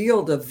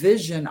field of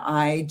vision.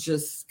 I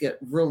just get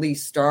really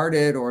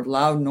startled, or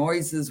loud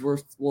noises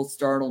will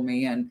startle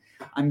me. And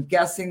I'm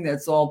guessing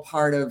that's all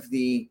part of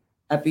the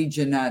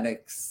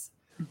epigenetics.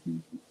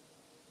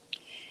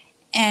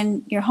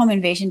 And your home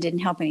invasion didn't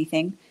help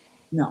anything.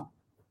 No.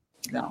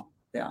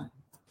 Yeah.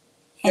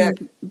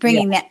 And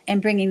bringing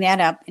that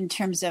up in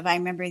terms of, I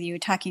remember you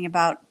talking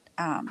about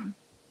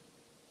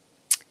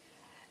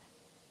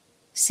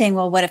saying,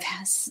 well, what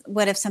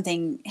if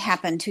something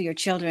happened to your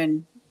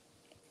children,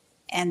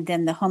 and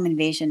then the home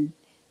invasion,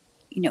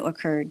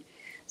 occurred.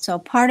 So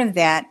part of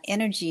that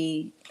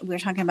energy, we're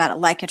talking about it,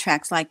 like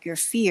attracts like, your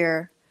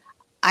fear,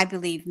 I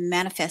believe,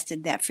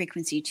 manifested that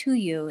frequency to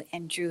you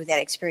and drew that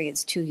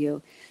experience to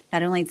you.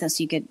 Not only thus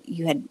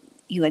you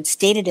had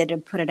stated it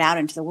and put it out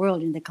into the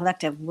world, in the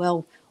collective.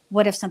 Well,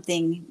 what if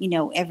something,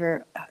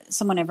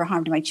 someone ever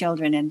harmed my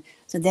children? And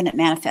so then it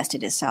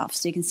manifested itself.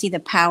 So you can see the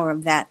power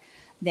of that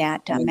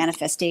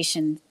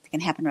manifestation can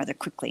happen rather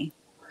quickly.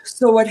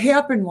 So what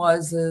happened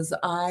was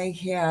I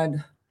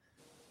had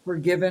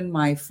forgiven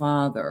my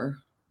father,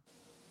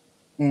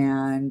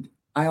 and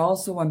I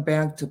also went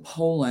back to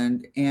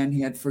Poland and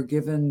had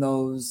forgiven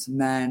those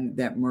men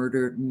that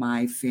murdered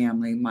my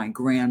family, my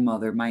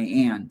grandmother, my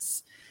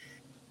aunts.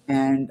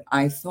 And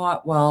I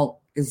thought, well,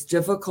 as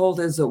difficult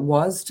as it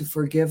was to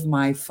forgive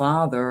my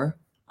father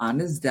on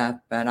his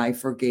deathbed, I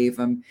forgave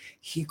him.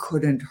 He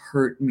couldn't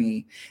hurt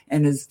me.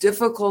 And as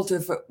difficult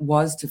as it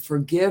was to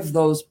forgive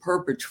those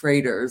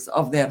perpetrators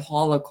of that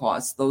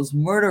Holocaust, those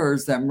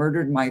murderers that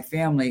murdered my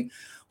family,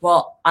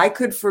 well, I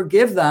could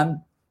forgive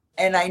them.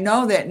 And I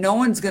know that no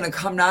one's going to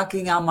come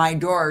knocking on my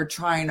door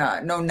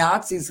no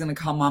Nazi's going to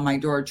come on my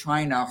door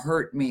trying to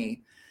hurt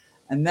me.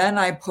 And then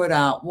I put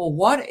out, well,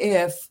 what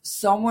if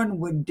someone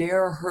would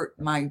dare hurt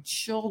my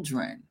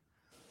children?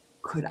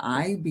 Could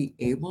I be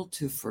able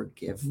to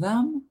forgive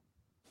them?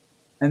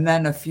 And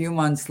then a few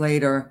months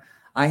later,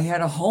 I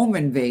had a home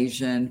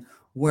invasion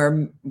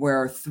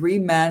where 3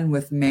 men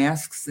with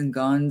masks and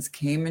guns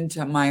came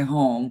into my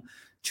home.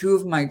 2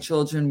 of my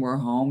children were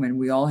home, and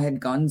we all had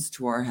guns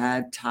to our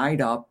head,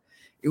 tied up.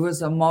 It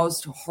was the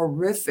most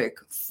horrific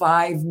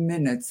 5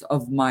 minutes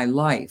of my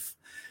life.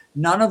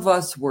 None of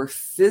us were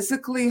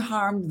physically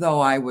harmed, though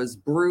I was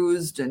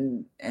bruised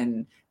and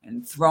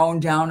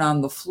thrown down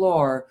on the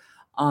floor.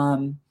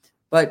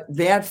 But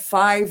that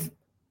five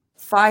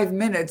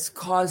minutes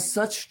caused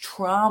such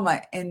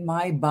trauma in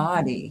my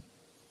body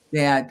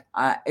that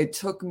it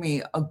took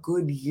me a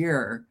good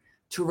year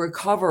to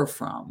recover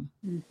from.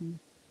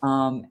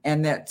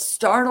 And that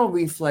startle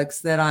reflex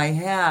that I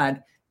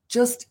had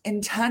just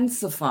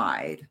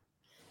intensified.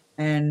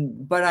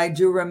 But I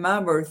do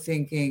remember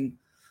thinking,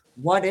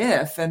 what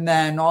if? And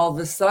then all of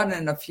a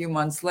sudden, a few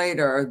months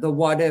later, the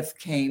what if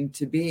came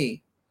to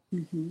be.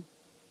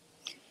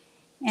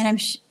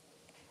 And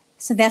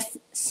so that's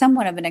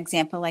somewhat of an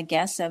example, I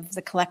guess, of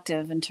the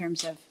collective in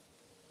terms of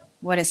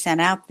what is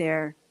sent out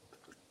there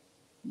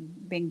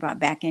being brought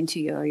back into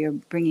you, or you're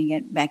bringing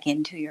it back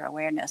into your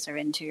awareness or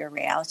into your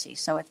reality.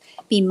 So it's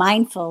be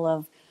mindful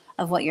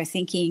of what you're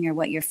thinking or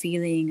what you're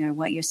feeling or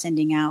what you're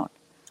sending out.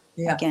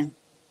 Yeah. Again.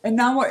 And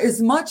now,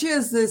 as much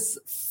as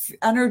this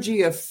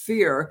energy of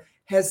fear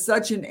has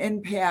such an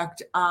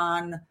impact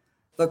on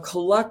the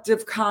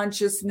collective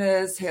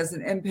consciousness, has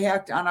an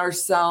impact on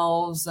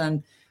ourselves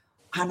and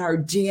on our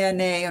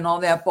DNA and all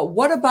that, but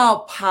what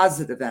about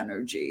positive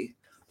energy?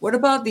 What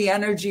about the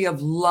energy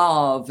of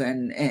love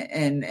and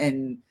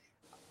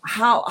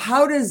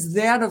how does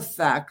that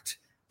affect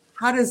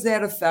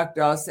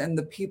us and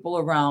the people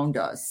around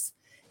us?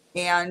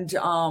 And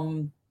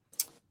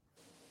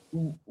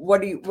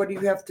what do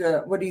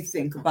you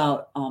think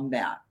about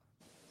that?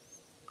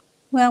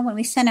 Well, when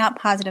we send out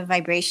positive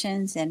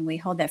vibrations and we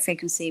hold that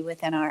frequency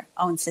within our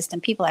own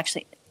system, people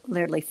actually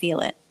literally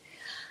feel it.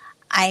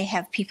 I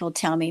have people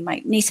tell me,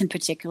 my niece in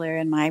particular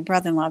and my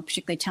brother-in-law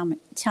particularly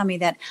tell me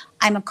that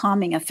I'm a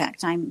calming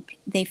effect.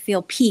 They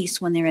feel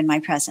peace when they're in my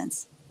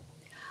presence.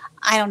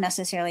 I don't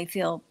necessarily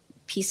feel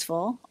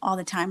peaceful all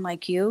the time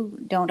like you.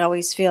 Don't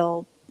always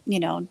feel,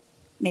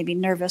 maybe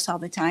nervous all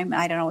the time.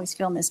 I don't always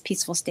feel in this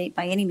peaceful state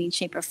by any means,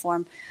 shape, or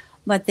form.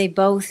 But they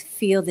both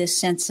feel this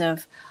sense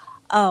of,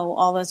 oh,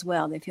 all is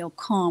well. They feel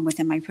calm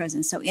within my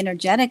presence. So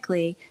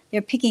energetically,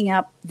 they're picking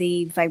up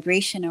the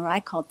vibration, or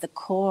I call it the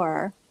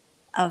core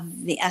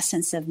of the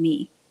essence of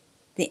me.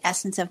 The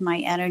essence of my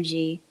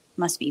energy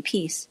must be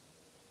peace.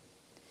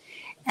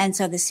 And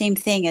so the same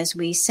thing, as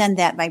we send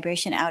that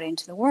vibration out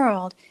into the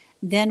world,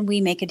 then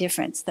we make a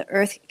difference. The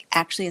earth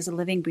actually is a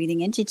living,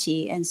 breathing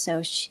entity. And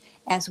so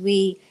as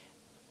we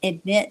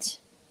admit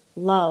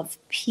love,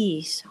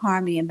 peace,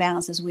 harmony, and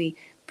balance, as we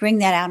bring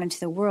that out into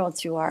the world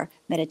through our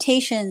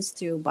meditations,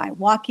 by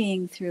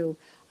walking, through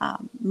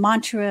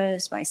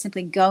mantras, by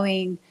simply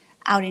going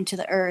out into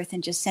the earth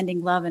and just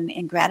sending love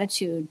and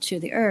gratitude to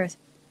the earth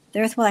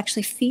will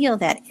actually feel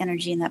that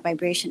energy and that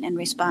vibration and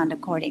respond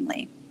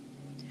accordingly.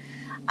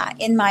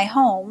 In my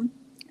home,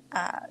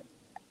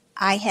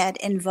 I had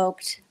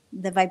invoked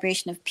the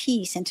vibration of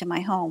peace into my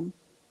home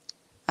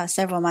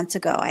several months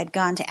ago. I had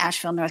gone to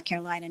Asheville, North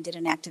Carolina, and did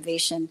an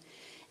activation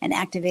and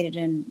activated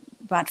and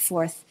brought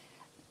forth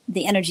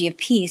the energy of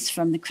peace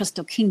from the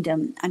Crystal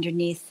Kingdom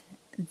underneath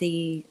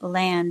the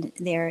land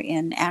there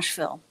in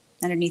Asheville,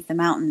 underneath the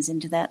mountains,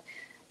 onto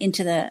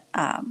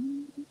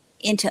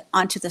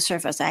the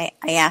surface. I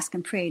asked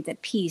and prayed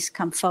that peace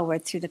come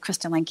forward through the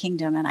crystalline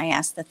kingdom, and I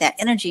asked that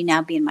energy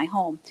now be in my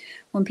home.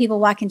 When people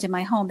walk into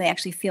my home, they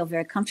actually feel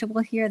very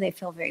comfortable here. They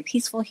feel very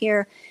peaceful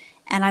here.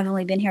 And I've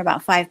only been here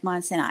about 5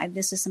 months, and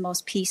this is the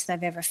most peace that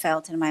I've ever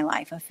felt in my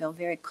life. I feel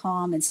very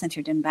calm and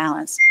centered and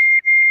balanced.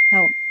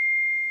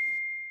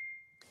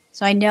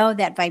 So I know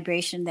that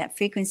vibration, that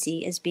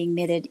frequency is being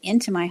emitted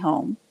into my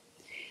home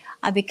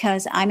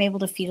because I'm able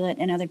to feel it,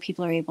 and other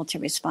people are able to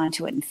respond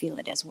to it and feel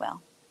it as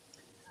well.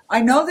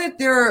 I know that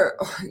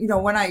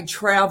when I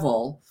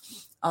travel,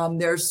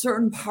 there are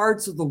certain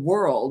parts of the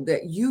world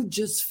that you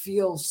just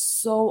feel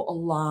so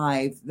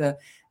alive. The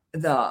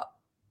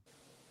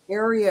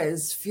area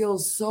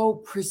feels so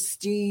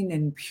pristine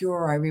and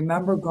pure. I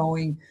remember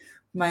going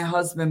with my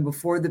husband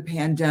before the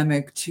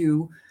pandemic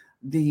to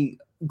the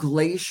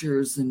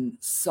glaciers in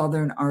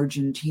southern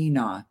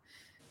Argentina.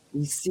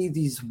 We see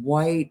these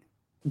white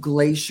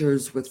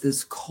glaciers with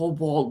this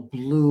cobalt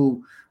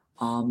blue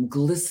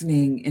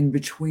glistening in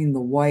between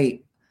the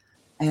white,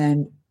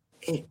 and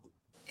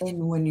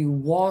when you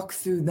walk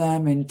through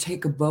them and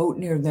take a boat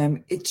near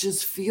them, it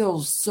just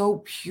feels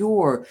so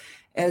pure,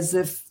 as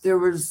if there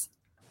was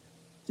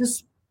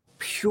just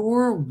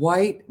pure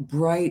white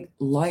bright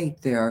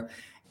light there.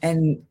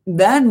 And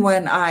then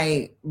when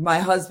my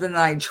husband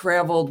and I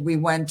traveled, we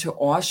went to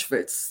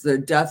Auschwitz, the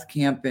death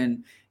camp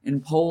in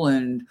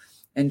Poland,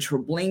 and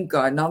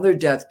Treblinka, another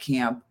death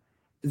camp,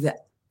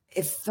 that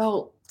it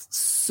felt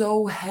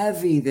so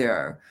heavy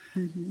there.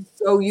 Mm-hmm.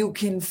 So you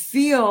can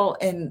feel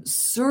in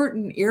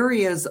certain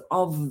areas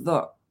of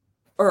the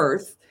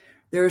earth,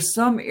 there are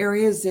some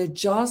areas that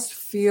just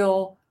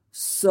feel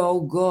so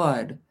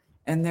good.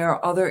 And there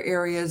are other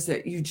areas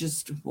that you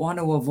just want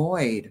to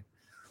avoid.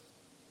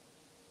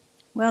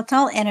 Well, it's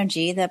all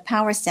energy. The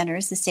power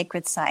centers, the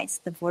sacred sites,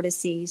 the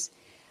vortices,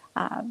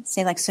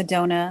 say like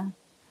Sedona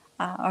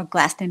or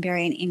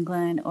Glastonbury in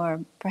England,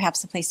 or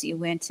perhaps the place that you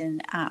went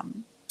in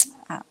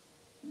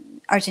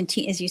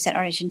Argentina, as you said,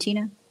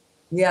 Argentina?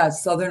 Yeah,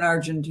 southern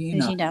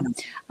Argentina.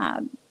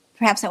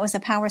 Perhaps that was a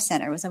power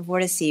center. It was a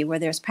vortice where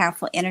there's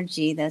powerful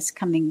energy that's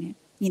coming,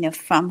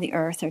 from the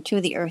earth or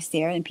to the earth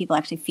there, and people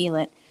actually feel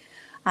it.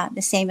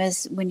 The same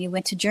as when you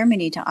went to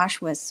Germany, to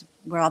Auschwitz,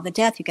 where all the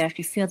death, you could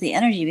actually feel the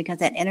energy, because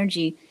that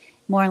energy,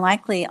 more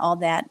likely, all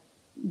that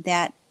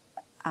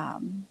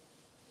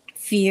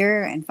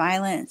fear and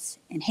violence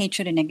and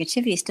hatred and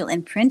negativity is still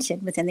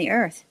imprinted within the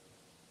earth.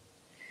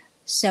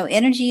 So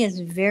energy is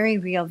very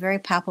real, very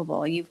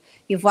palpable.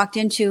 You've walked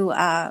into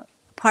a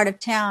part of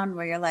town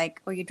where you're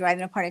like, or you drive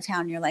in a part of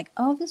town and you're like,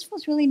 oh, this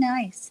feels really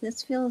nice.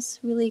 This feels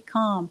really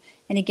calm.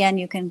 And again,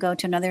 you can go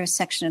to another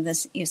section of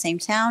this same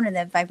town and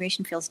the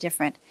vibration feels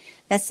different.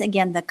 That's,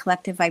 again, the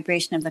collective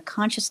vibration of the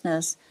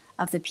consciousness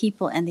of the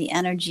people and the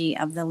energy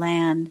of the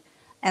land,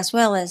 as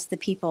well as the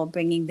people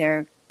bringing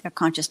their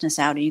consciousness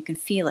out, and you can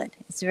feel it.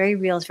 It's very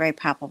real. It's very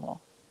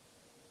palpable.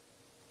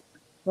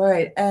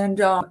 Right.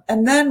 And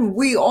then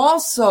we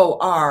also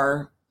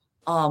are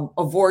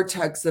a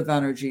vortex of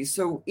energy.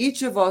 So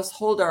each of us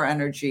hold our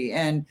energy,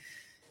 and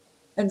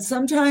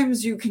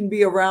sometimes you can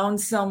be around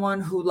someone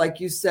who, like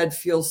you said,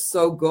 feels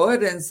so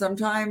good. And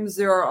sometimes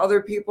there are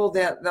other people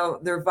that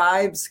their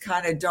vibes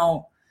kind of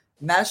don't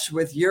mesh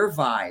with your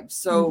vibes.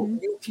 So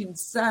you can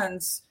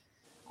sense,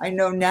 I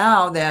know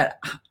now that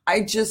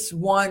I just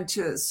want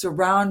to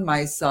surround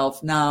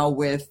myself now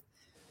with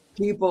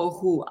people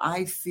who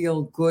I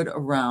feel good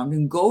around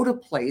and go to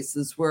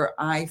places where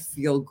I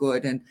feel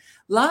good. And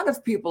a lot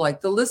of people,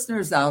 like the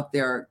listeners out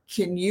there,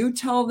 can you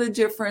tell the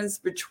difference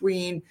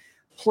between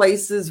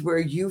places where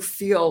you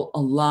feel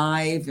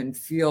alive and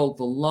feel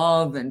the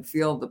love and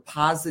feel the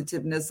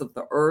positiveness of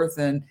the earth?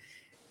 And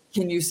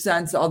can you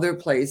sense other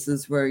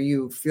places where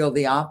you feel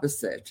the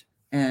opposite?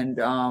 And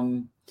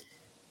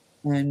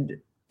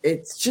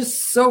it's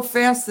just so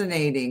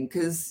fascinating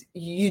because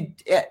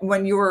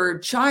when you were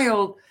a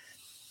child,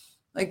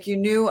 like you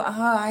knew,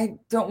 I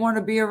don't want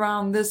to be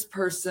around this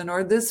person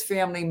or this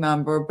family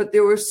member, but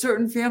there were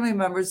certain family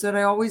members that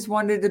I always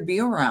wanted to be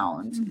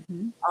around.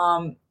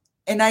 Mm-hmm.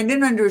 And I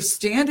didn't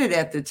understand it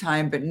at the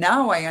time, but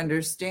now I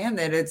understand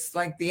that it's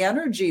like the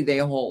energy they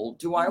hold.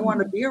 Do I want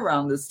to be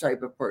around this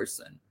type of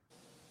person?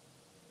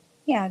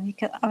 Yeah,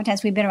 because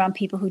oftentimes we've been around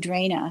people who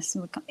drain us,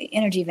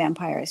 energy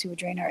vampires who would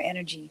drain our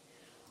energy,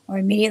 or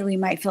immediately we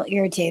might feel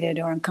irritated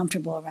or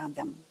uncomfortable around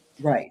them.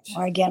 Right.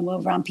 Or again, we're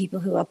around people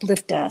who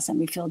uplift us and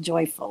we feel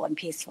joyful and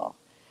peaceful.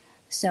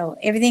 So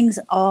everything's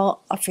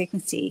all a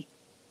frequency.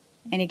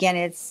 And again,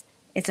 it's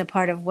a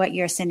part of what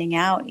you're sending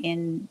out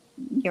in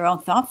your own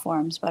thought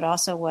forms, but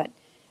also what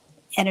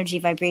energy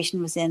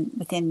vibration was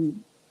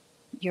within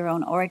your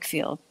own auric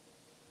field.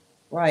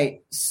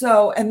 Right.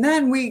 So, and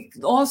then we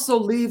also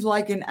leave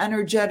like an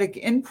energetic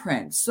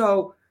imprint.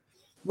 So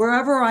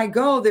wherever I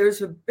go,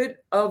 there's a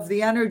bit of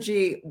the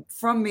energy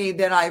from me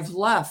that I've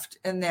left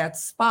in that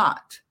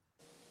spot.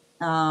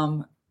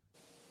 And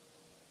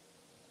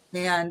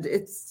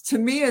to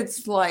me,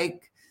 it's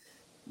like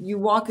you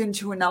walk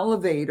into an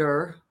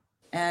elevator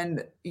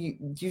and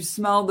you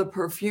smell the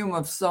perfume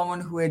of someone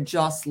who had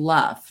just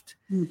left.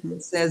 Mm-hmm.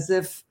 It's as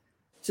if,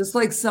 just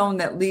like someone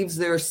that leaves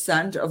their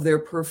scent of their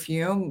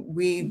perfume,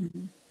 we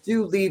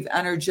do leave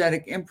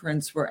energetic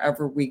imprints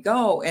wherever we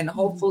go. And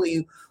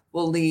hopefully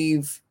we'll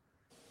leave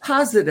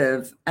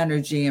positive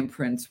energy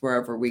imprints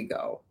wherever we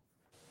go.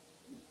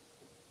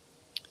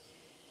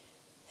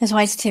 That's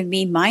why it's to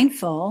be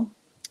mindful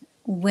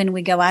when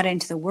we go out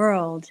into the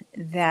world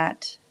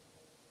that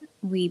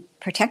we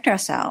protect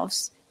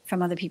ourselves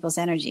from other people's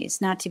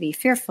energies, not to be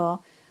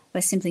fearful,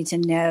 but simply to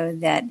know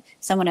that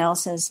someone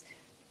else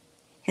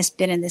has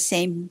been in the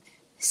same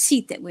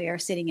seat that we are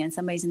sitting in.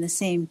 Somebody's in the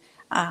same,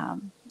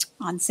 on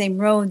the same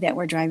road that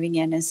we're driving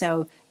in. And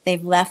so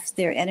they've left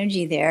their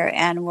energy there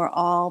and we're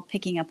all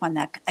picking up on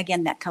that,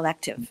 again, that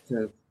collective.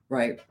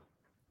 Right.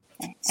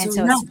 And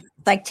so it's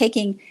like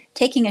taking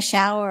a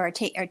shower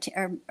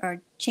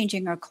or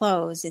changing our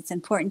clothes. It's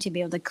important to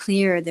be able to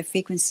clear the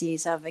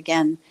frequencies of,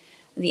 again,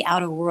 the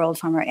outer world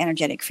from our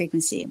energetic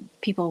frequency.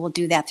 People will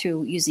do that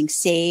through using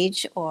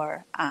sage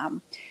or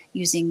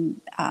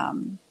using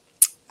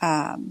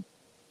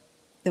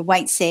the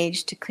white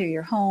sage to clear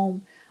your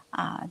home.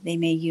 They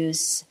may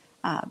use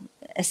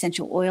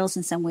essential oils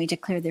in some way to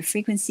clear their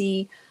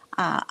frequency.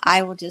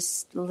 I will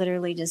just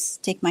literally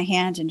just take my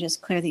hand and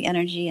just clear the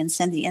energy and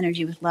send the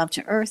energy with love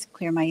to earth,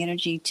 clear my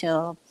energy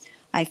till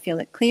I feel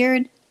it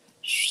cleared.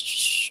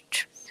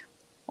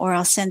 Or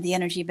I'll send the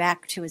energy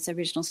back to its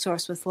original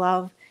source with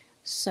love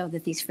so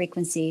that these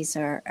frequencies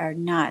are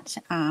not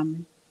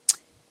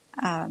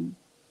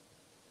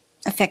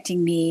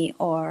affecting me.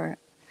 Or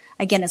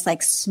again, it's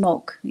like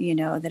smoke,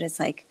 that it's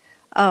like,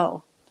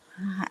 oh,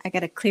 I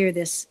got to clear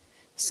this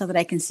so that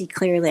I can see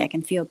clearly, I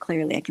can feel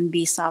clearly, I can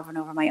be sovereign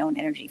over my own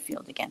energy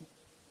field again.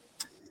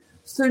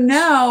 So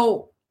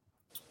now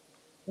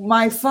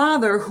my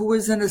father, who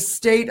was in a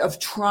state of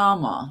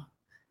trauma,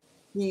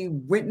 he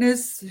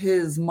witnessed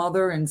his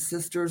mother and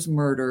sisters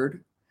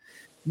murdered.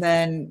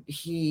 Then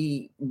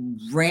he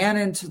ran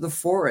into the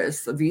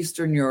forests of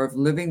Eastern Europe,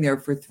 living there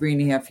for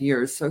 3.5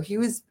 years. So he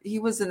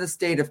was in a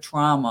state of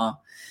trauma,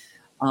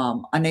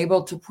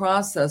 unable to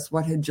process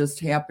what had just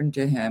happened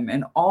to him,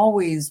 and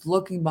always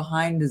looking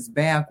behind his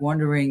back,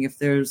 wondering if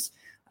there's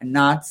a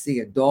Nazi,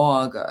 a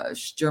dog, a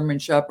German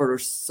Shepherd, or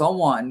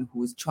someone who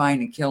was trying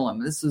to kill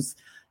him. This was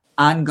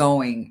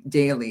ongoing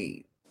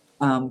daily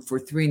for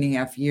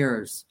 3.5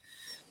 years.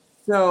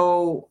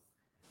 So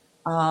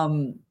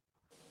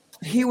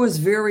he was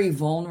very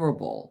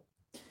vulnerable.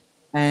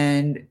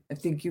 And I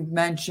think you've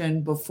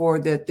mentioned before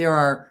that there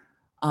are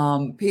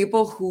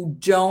people who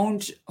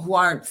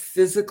aren't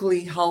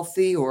physically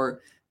healthy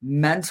or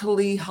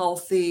mentally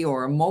healthy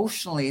or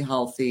emotionally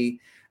healthy.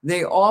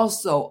 They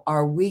also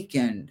are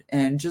weakened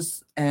and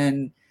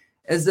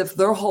as if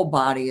their whole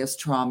body is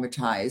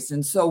traumatized.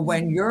 And so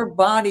when your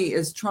body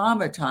is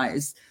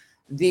traumatized,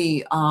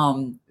 the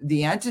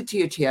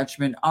entity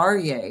attachment,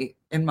 Arye,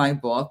 in my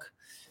book,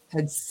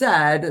 had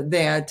said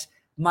that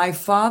my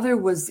father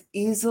was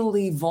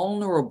easily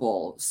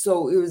vulnerable.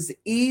 So it was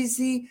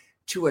easy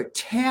to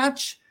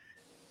attach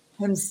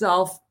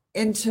himself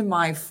into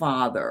my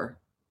father.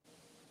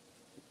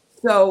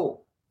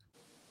 So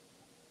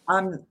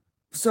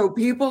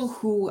people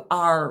who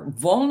are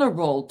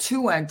vulnerable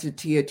to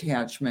entity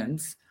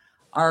attachments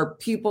are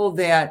people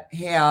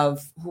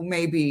who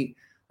may be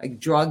like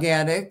drug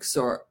addicts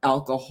or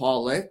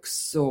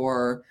alcoholics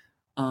or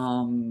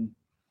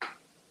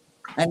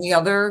any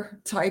other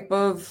type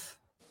of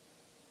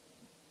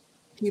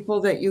people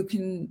that you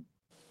can?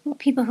 Well,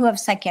 people who have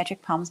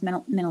psychiatric problems,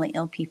 mentally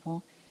ill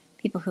people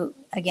who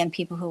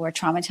are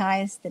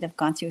traumatized, that have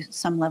gone through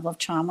some level of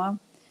trauma.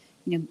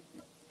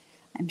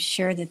 I'm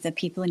sure that the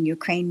people in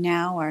Ukraine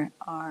now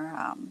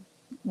are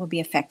will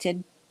be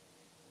affected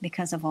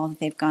because of all that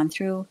they've gone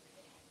through.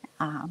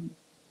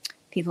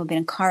 People who've been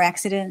in car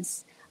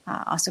accidents,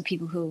 also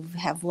people who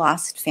have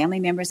lost family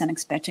members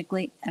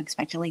unexpectedly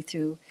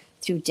through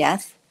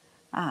death,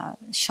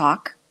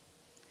 shock,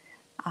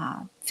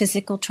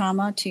 physical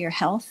trauma to your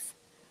health,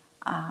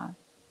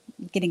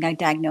 getting a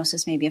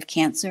diagnosis maybe of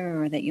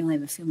cancer or that you only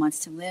have a few months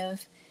to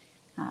live.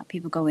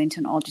 People go into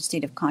an altered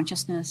state of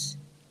consciousness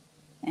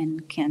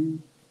and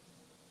can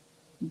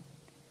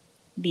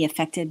be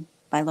affected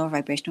by lower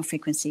vibrational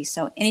frequencies.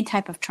 So any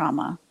type of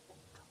trauma.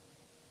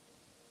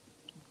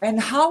 And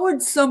how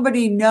would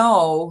somebody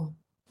know?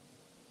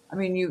 I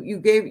mean,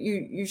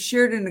 you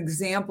shared an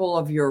example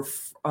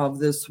of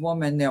this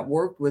woman that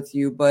worked with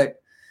you,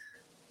 but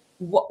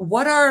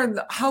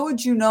how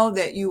would you know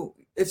that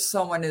if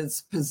someone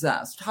is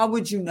possessed? How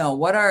would you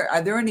know?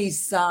 Are there any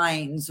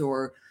signs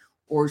or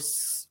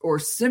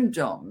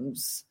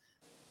symptoms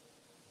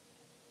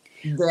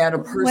that a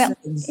person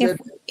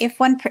exhibits?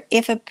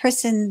 If a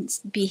person's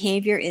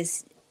behavior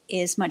is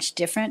much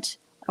different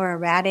or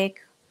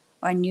erratic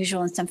or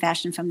unusual in some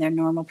fashion from their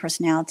normal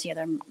personality or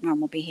their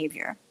normal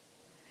behavior,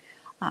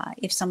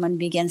 if someone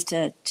begins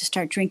to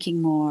start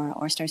drinking more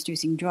or starts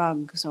using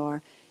drugs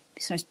or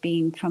starts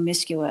being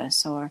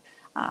promiscuous or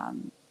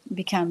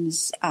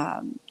becomes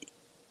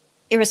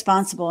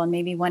irresponsible and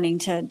maybe wanting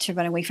to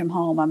run away from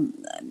home. I'm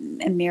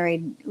a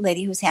married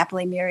lady who's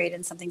happily married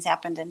and something's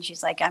happened and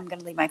she's like, I'm going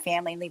to leave my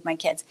family and leave my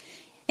kids.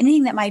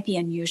 Anything that might be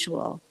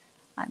unusual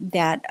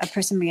that a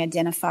person may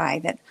identify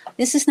that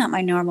this is not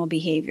my normal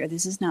behavior.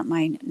 This is not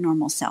my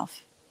normal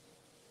self.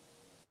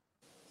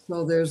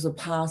 So there's a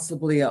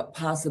possibility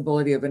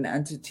of an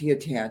entity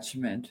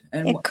attachment.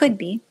 And it could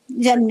be.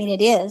 It doesn't mean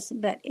it is,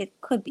 but it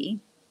could be.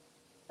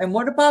 And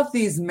what about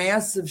these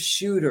massive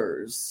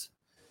shooters?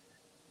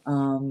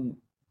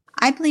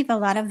 I believe a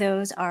lot of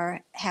those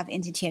have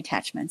entity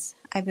attachments.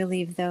 I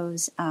believe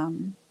those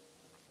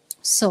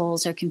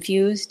souls are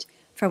confused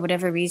for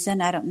whatever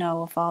reason. I don't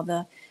know if all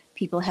the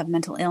people have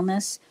mental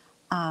illness,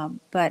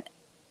 but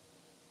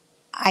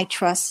I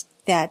trust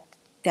that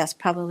that's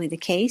probably the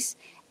case.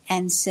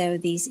 And so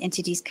these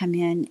entities come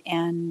in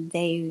and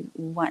they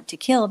want to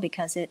kill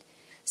because it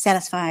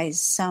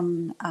satisfies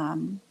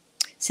some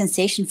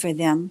sensation for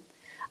them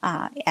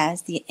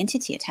as the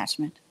entity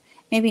attachment.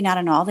 Maybe not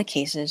in all the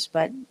cases,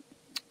 but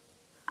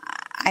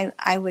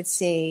I would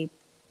say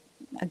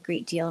a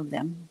great deal of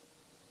them.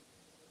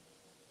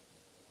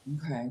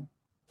 Okay.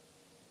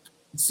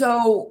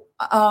 So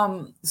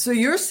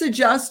your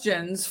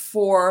suggestions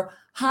for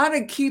how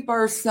to keep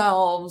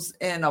ourselves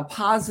in a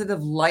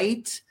positive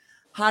light,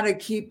 how to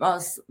keep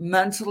us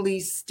mentally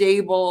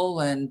stable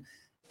and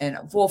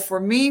well, for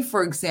me,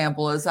 for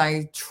example, is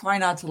I try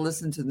not to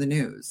listen to the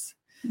news.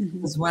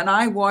 Because when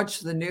I watch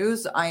the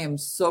news, I am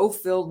so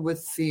filled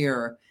with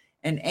fear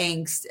and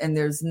angst, and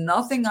there's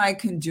nothing I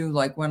can do,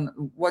 like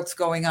what's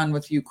going on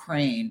with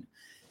Ukraine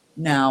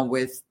now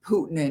with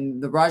Putin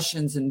and the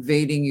Russians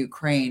invading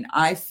Ukraine.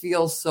 I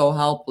feel so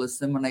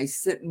helpless. And when I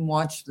sit and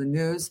watch the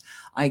news,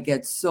 I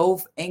get so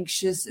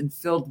anxious and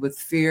filled with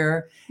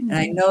fear. And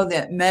I know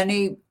that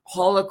many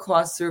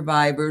Holocaust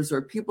survivors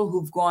or people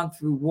who've gone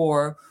through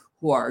war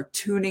who are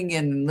tuning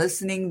in and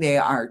listening, they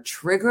are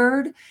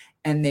triggered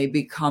and they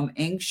become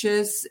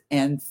anxious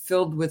and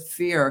filled with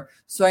fear.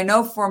 So I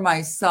know for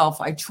myself,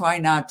 I try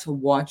not to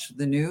watch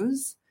the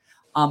news.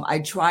 I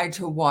try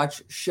to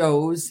watch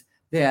shows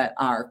that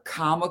are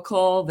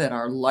comical, that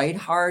are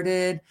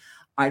lighthearted.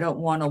 I don't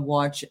want to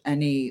watch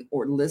any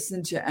or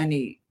listen to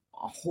any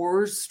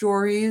horror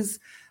stories.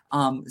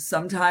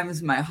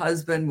 Sometimes my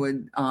husband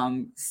would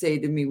say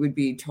to me, we'd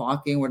be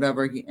talking,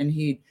 whatever, and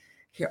he'd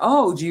hear,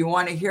 oh, do you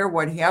want to hear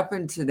what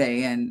happened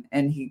today?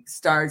 And he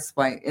starts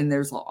and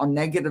there's a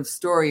negative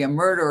story, a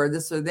murder or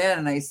this or that.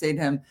 And I say to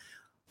him,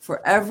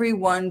 for every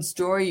one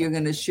story you're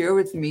going to share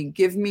with me,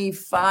 give me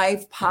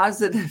 5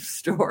 positive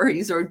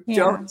stories or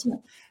don't.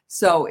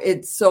 So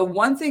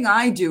one thing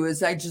I do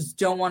is I just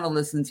don't want to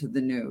listen to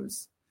the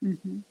news.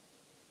 And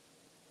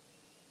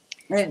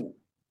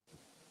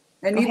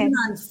even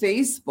on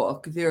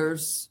Facebook,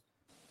 there's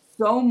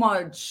so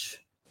much,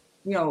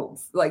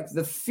 like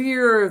the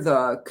fear,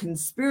 the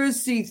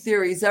conspiracy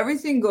theories,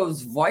 everything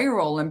goes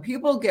viral and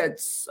people get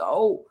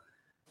so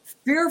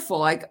fearful.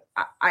 Like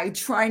I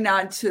try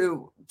not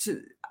to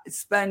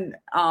spend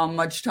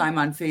much time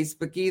on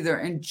Facebook either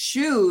and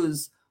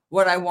choose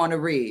what I want to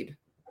read.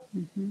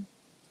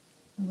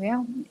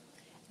 Well,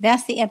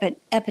 that's the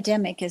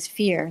epidemic is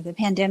fear. The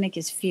pandemic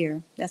is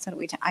fear. That's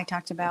what I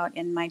talked about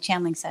in my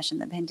channeling session.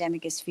 The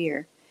pandemic is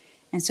fear.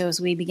 And so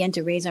as we begin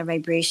to raise our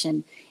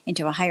vibration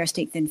into a higher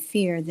state than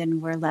fear,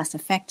 then we're less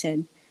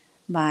affected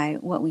by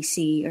what we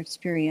see or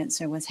experience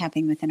or what's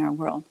happening within our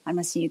world. I'm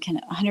not saying you can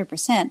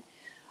 100%,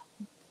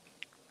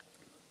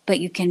 but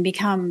you can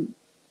become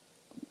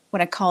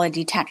what I call a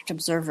detached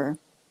observer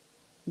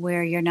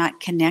where you're not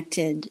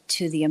connected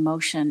to the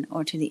emotion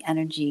or to the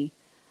energy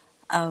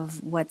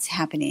of what's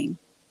happening.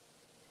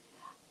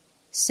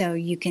 So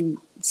you can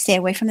stay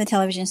away from the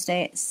television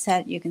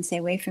set, you can stay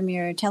away from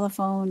your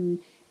telephone,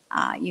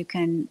 you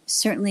can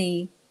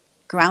certainly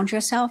ground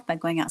yourself by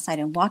going outside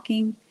and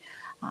walking,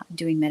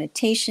 doing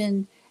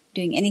meditation,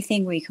 doing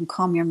anything where you can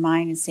calm your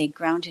mind and stay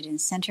grounded and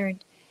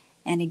centered.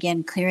 And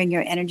again, clearing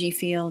your energy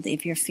field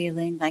if you're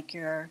feeling like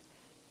you're,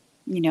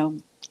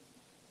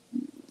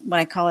 what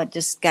I call it,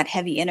 just got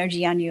heavy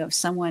energy on you. If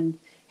someone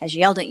has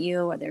yelled at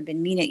you or they've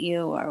been mean at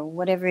you or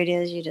whatever it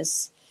is, you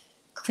just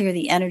clear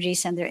the energy,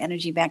 send their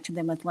energy back to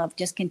them with love.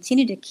 Just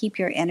continue to keep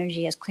your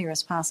energy as clear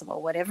as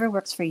possible. Whatever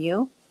works for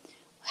you,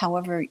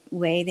 however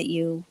way that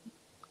you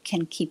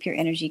can keep your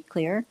energy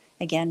clear.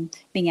 Again,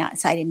 being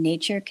outside in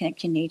nature,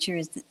 connecting to nature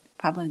is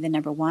probably the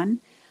number one.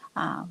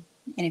 And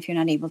if you're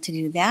not able to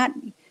do that,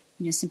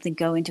 simply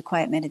go into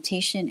quiet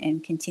meditation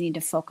and continue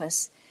to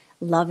focus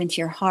love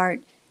into your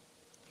heart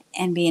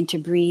and begin to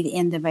breathe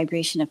in the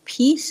vibration of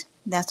peace.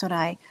 That's what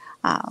I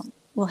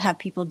will have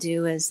people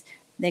do, is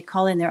they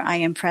call in their I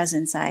am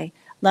presence. I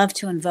love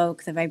to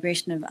invoke the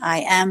vibration of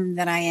I am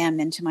that I am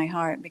into my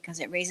heart, because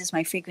it raises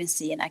my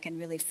frequency and I can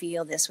really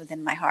feel this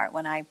within my heart.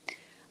 I'm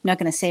not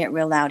going to say it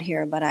real loud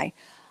here, but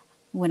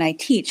when I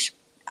teach,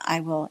 I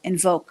will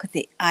invoke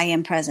the I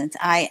am presence.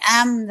 I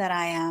am that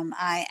I am.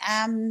 I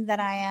am that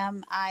I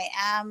am. I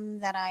am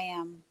that I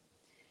am.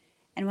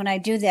 And when I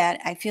do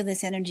that, I feel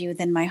this energy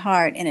within my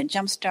heart, and it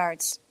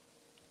jumpstarts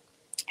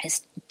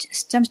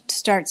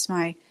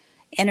my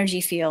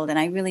energy field, and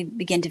I really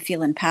begin to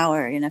feel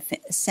empowered in a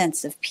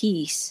sense of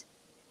peace,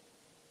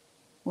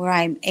 where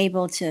I'm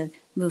able to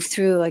move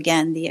through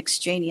again the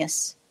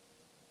extraneous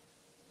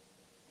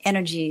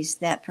energies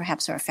that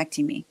perhaps are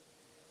affecting me.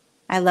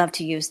 I love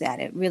to use that.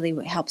 It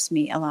really helps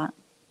me a lot.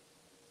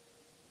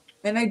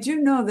 And I do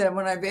know that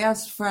when I've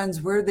asked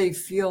friends where they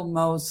feel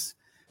most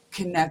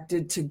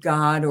connected to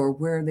God or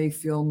where they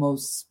feel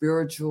most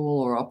spiritual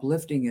or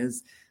uplifting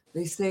is,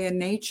 they say in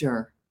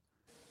nature.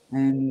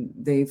 And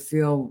they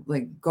feel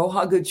like, go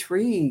hug a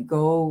tree,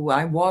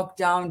 I walk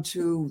down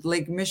to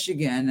Lake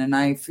Michigan and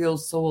I feel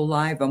so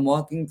alive. I'm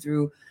walking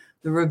through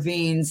the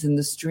ravines and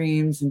the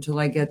streams until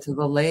I get to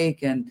the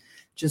lake, and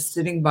just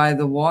sitting by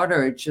the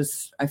water,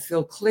 I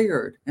feel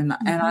cleared. And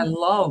I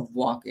love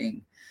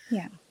walking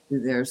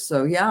through there.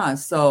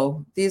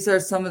 So these are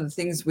some of the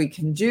things we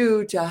can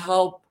do to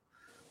help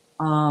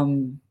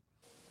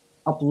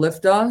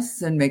uplift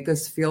us and make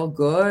us feel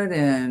good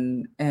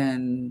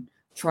and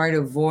try to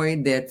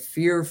avoid that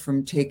fear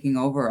from taking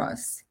over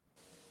us.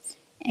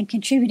 And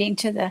contributing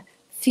to the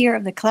fear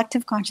of the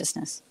collective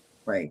consciousness.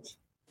 Right.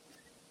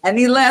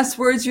 Any last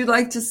words you'd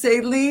like to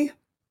say, Lee?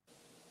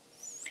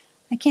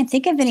 I can't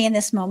think of any in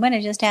this moment.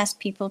 I just ask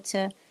people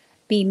to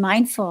be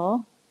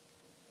mindful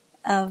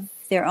of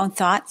their own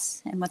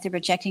thoughts and what they're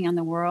projecting on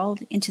the world,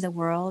 into the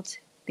world,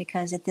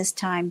 because at this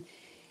time,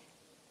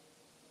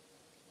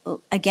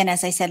 again,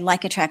 as I said,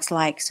 like attracts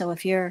like. So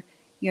if you're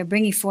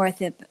bringing forth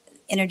the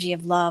energy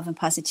of love and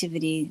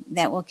positivity,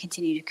 that will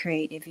continue to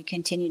create. If you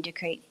continue to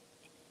create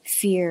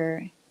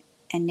fear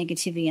and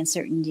negativity and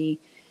uncertainty,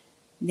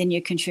 then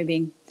you're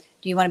contributing.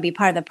 Do you want to be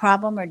part of the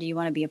problem, or do you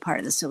want to be a part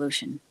of the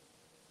solution?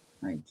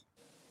 Right.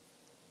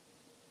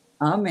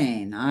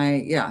 Amen.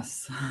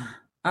 Yes.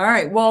 All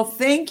right. Well,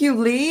 thank you,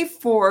 Lee,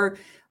 for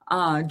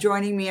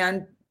joining me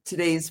on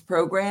today's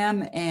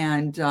program.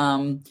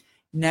 And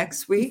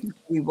next week,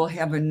 we will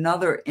have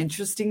another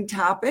interesting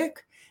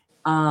topic.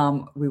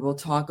 We will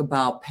talk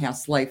about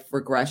past life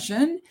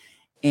regression,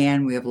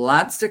 and we have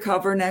lots to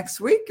cover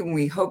next week, and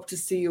we hope to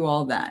see you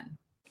all then.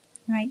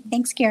 All right.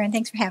 Thanks, Karen.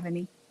 Thanks for having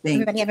me.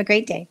 Everybody have a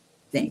great day.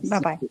 Thanks.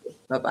 Bye-bye.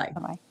 Bye-bye.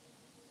 Bye-bye.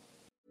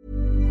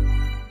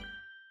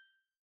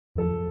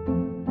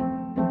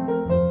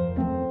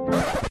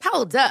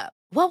 Hold up.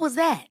 What was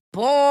that?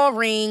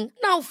 Boring.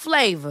 No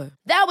flavor.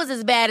 That was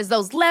as bad as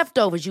those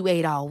leftovers you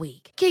ate all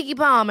week. Keke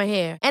Palmer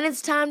here. And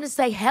it's time to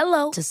say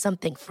hello to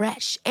something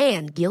fresh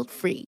and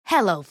guilt-free.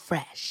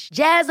 HelloFresh.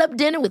 Jazz up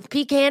dinner with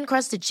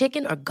pecan-crusted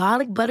chicken or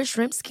garlic butter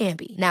shrimp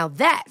scampi. Now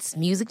that's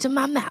music to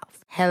my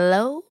mouth.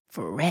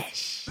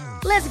 HelloFresh.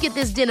 Let's get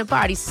this dinner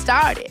party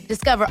started.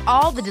 Discover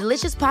all the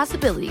delicious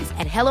possibilities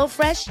at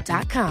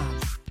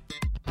HelloFresh.com.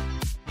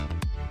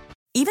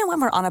 Even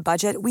when we're on a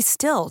budget, we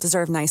still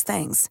deserve nice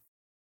things.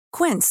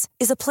 Quince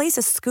is a place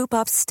to scoop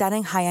up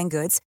stunning high-end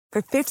goods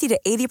for 50 to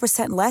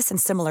 80% less than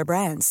similar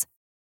brands.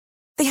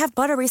 They have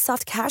buttery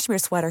soft cashmere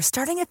sweaters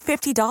starting at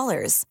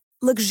 $50,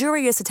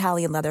 luxurious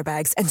Italian leather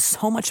bags, and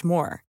so much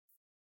more.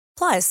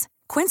 Plus,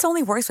 Quince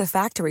only works with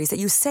factories that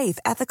use safe,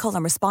 ethical,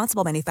 and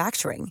responsible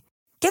manufacturing.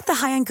 Get the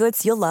high-end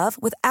goods you'll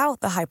love without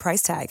the high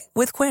price tag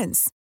with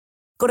Quince.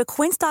 Go to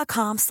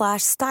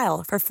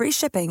quince.com/style for free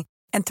shipping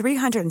and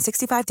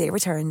 365-day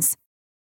returns.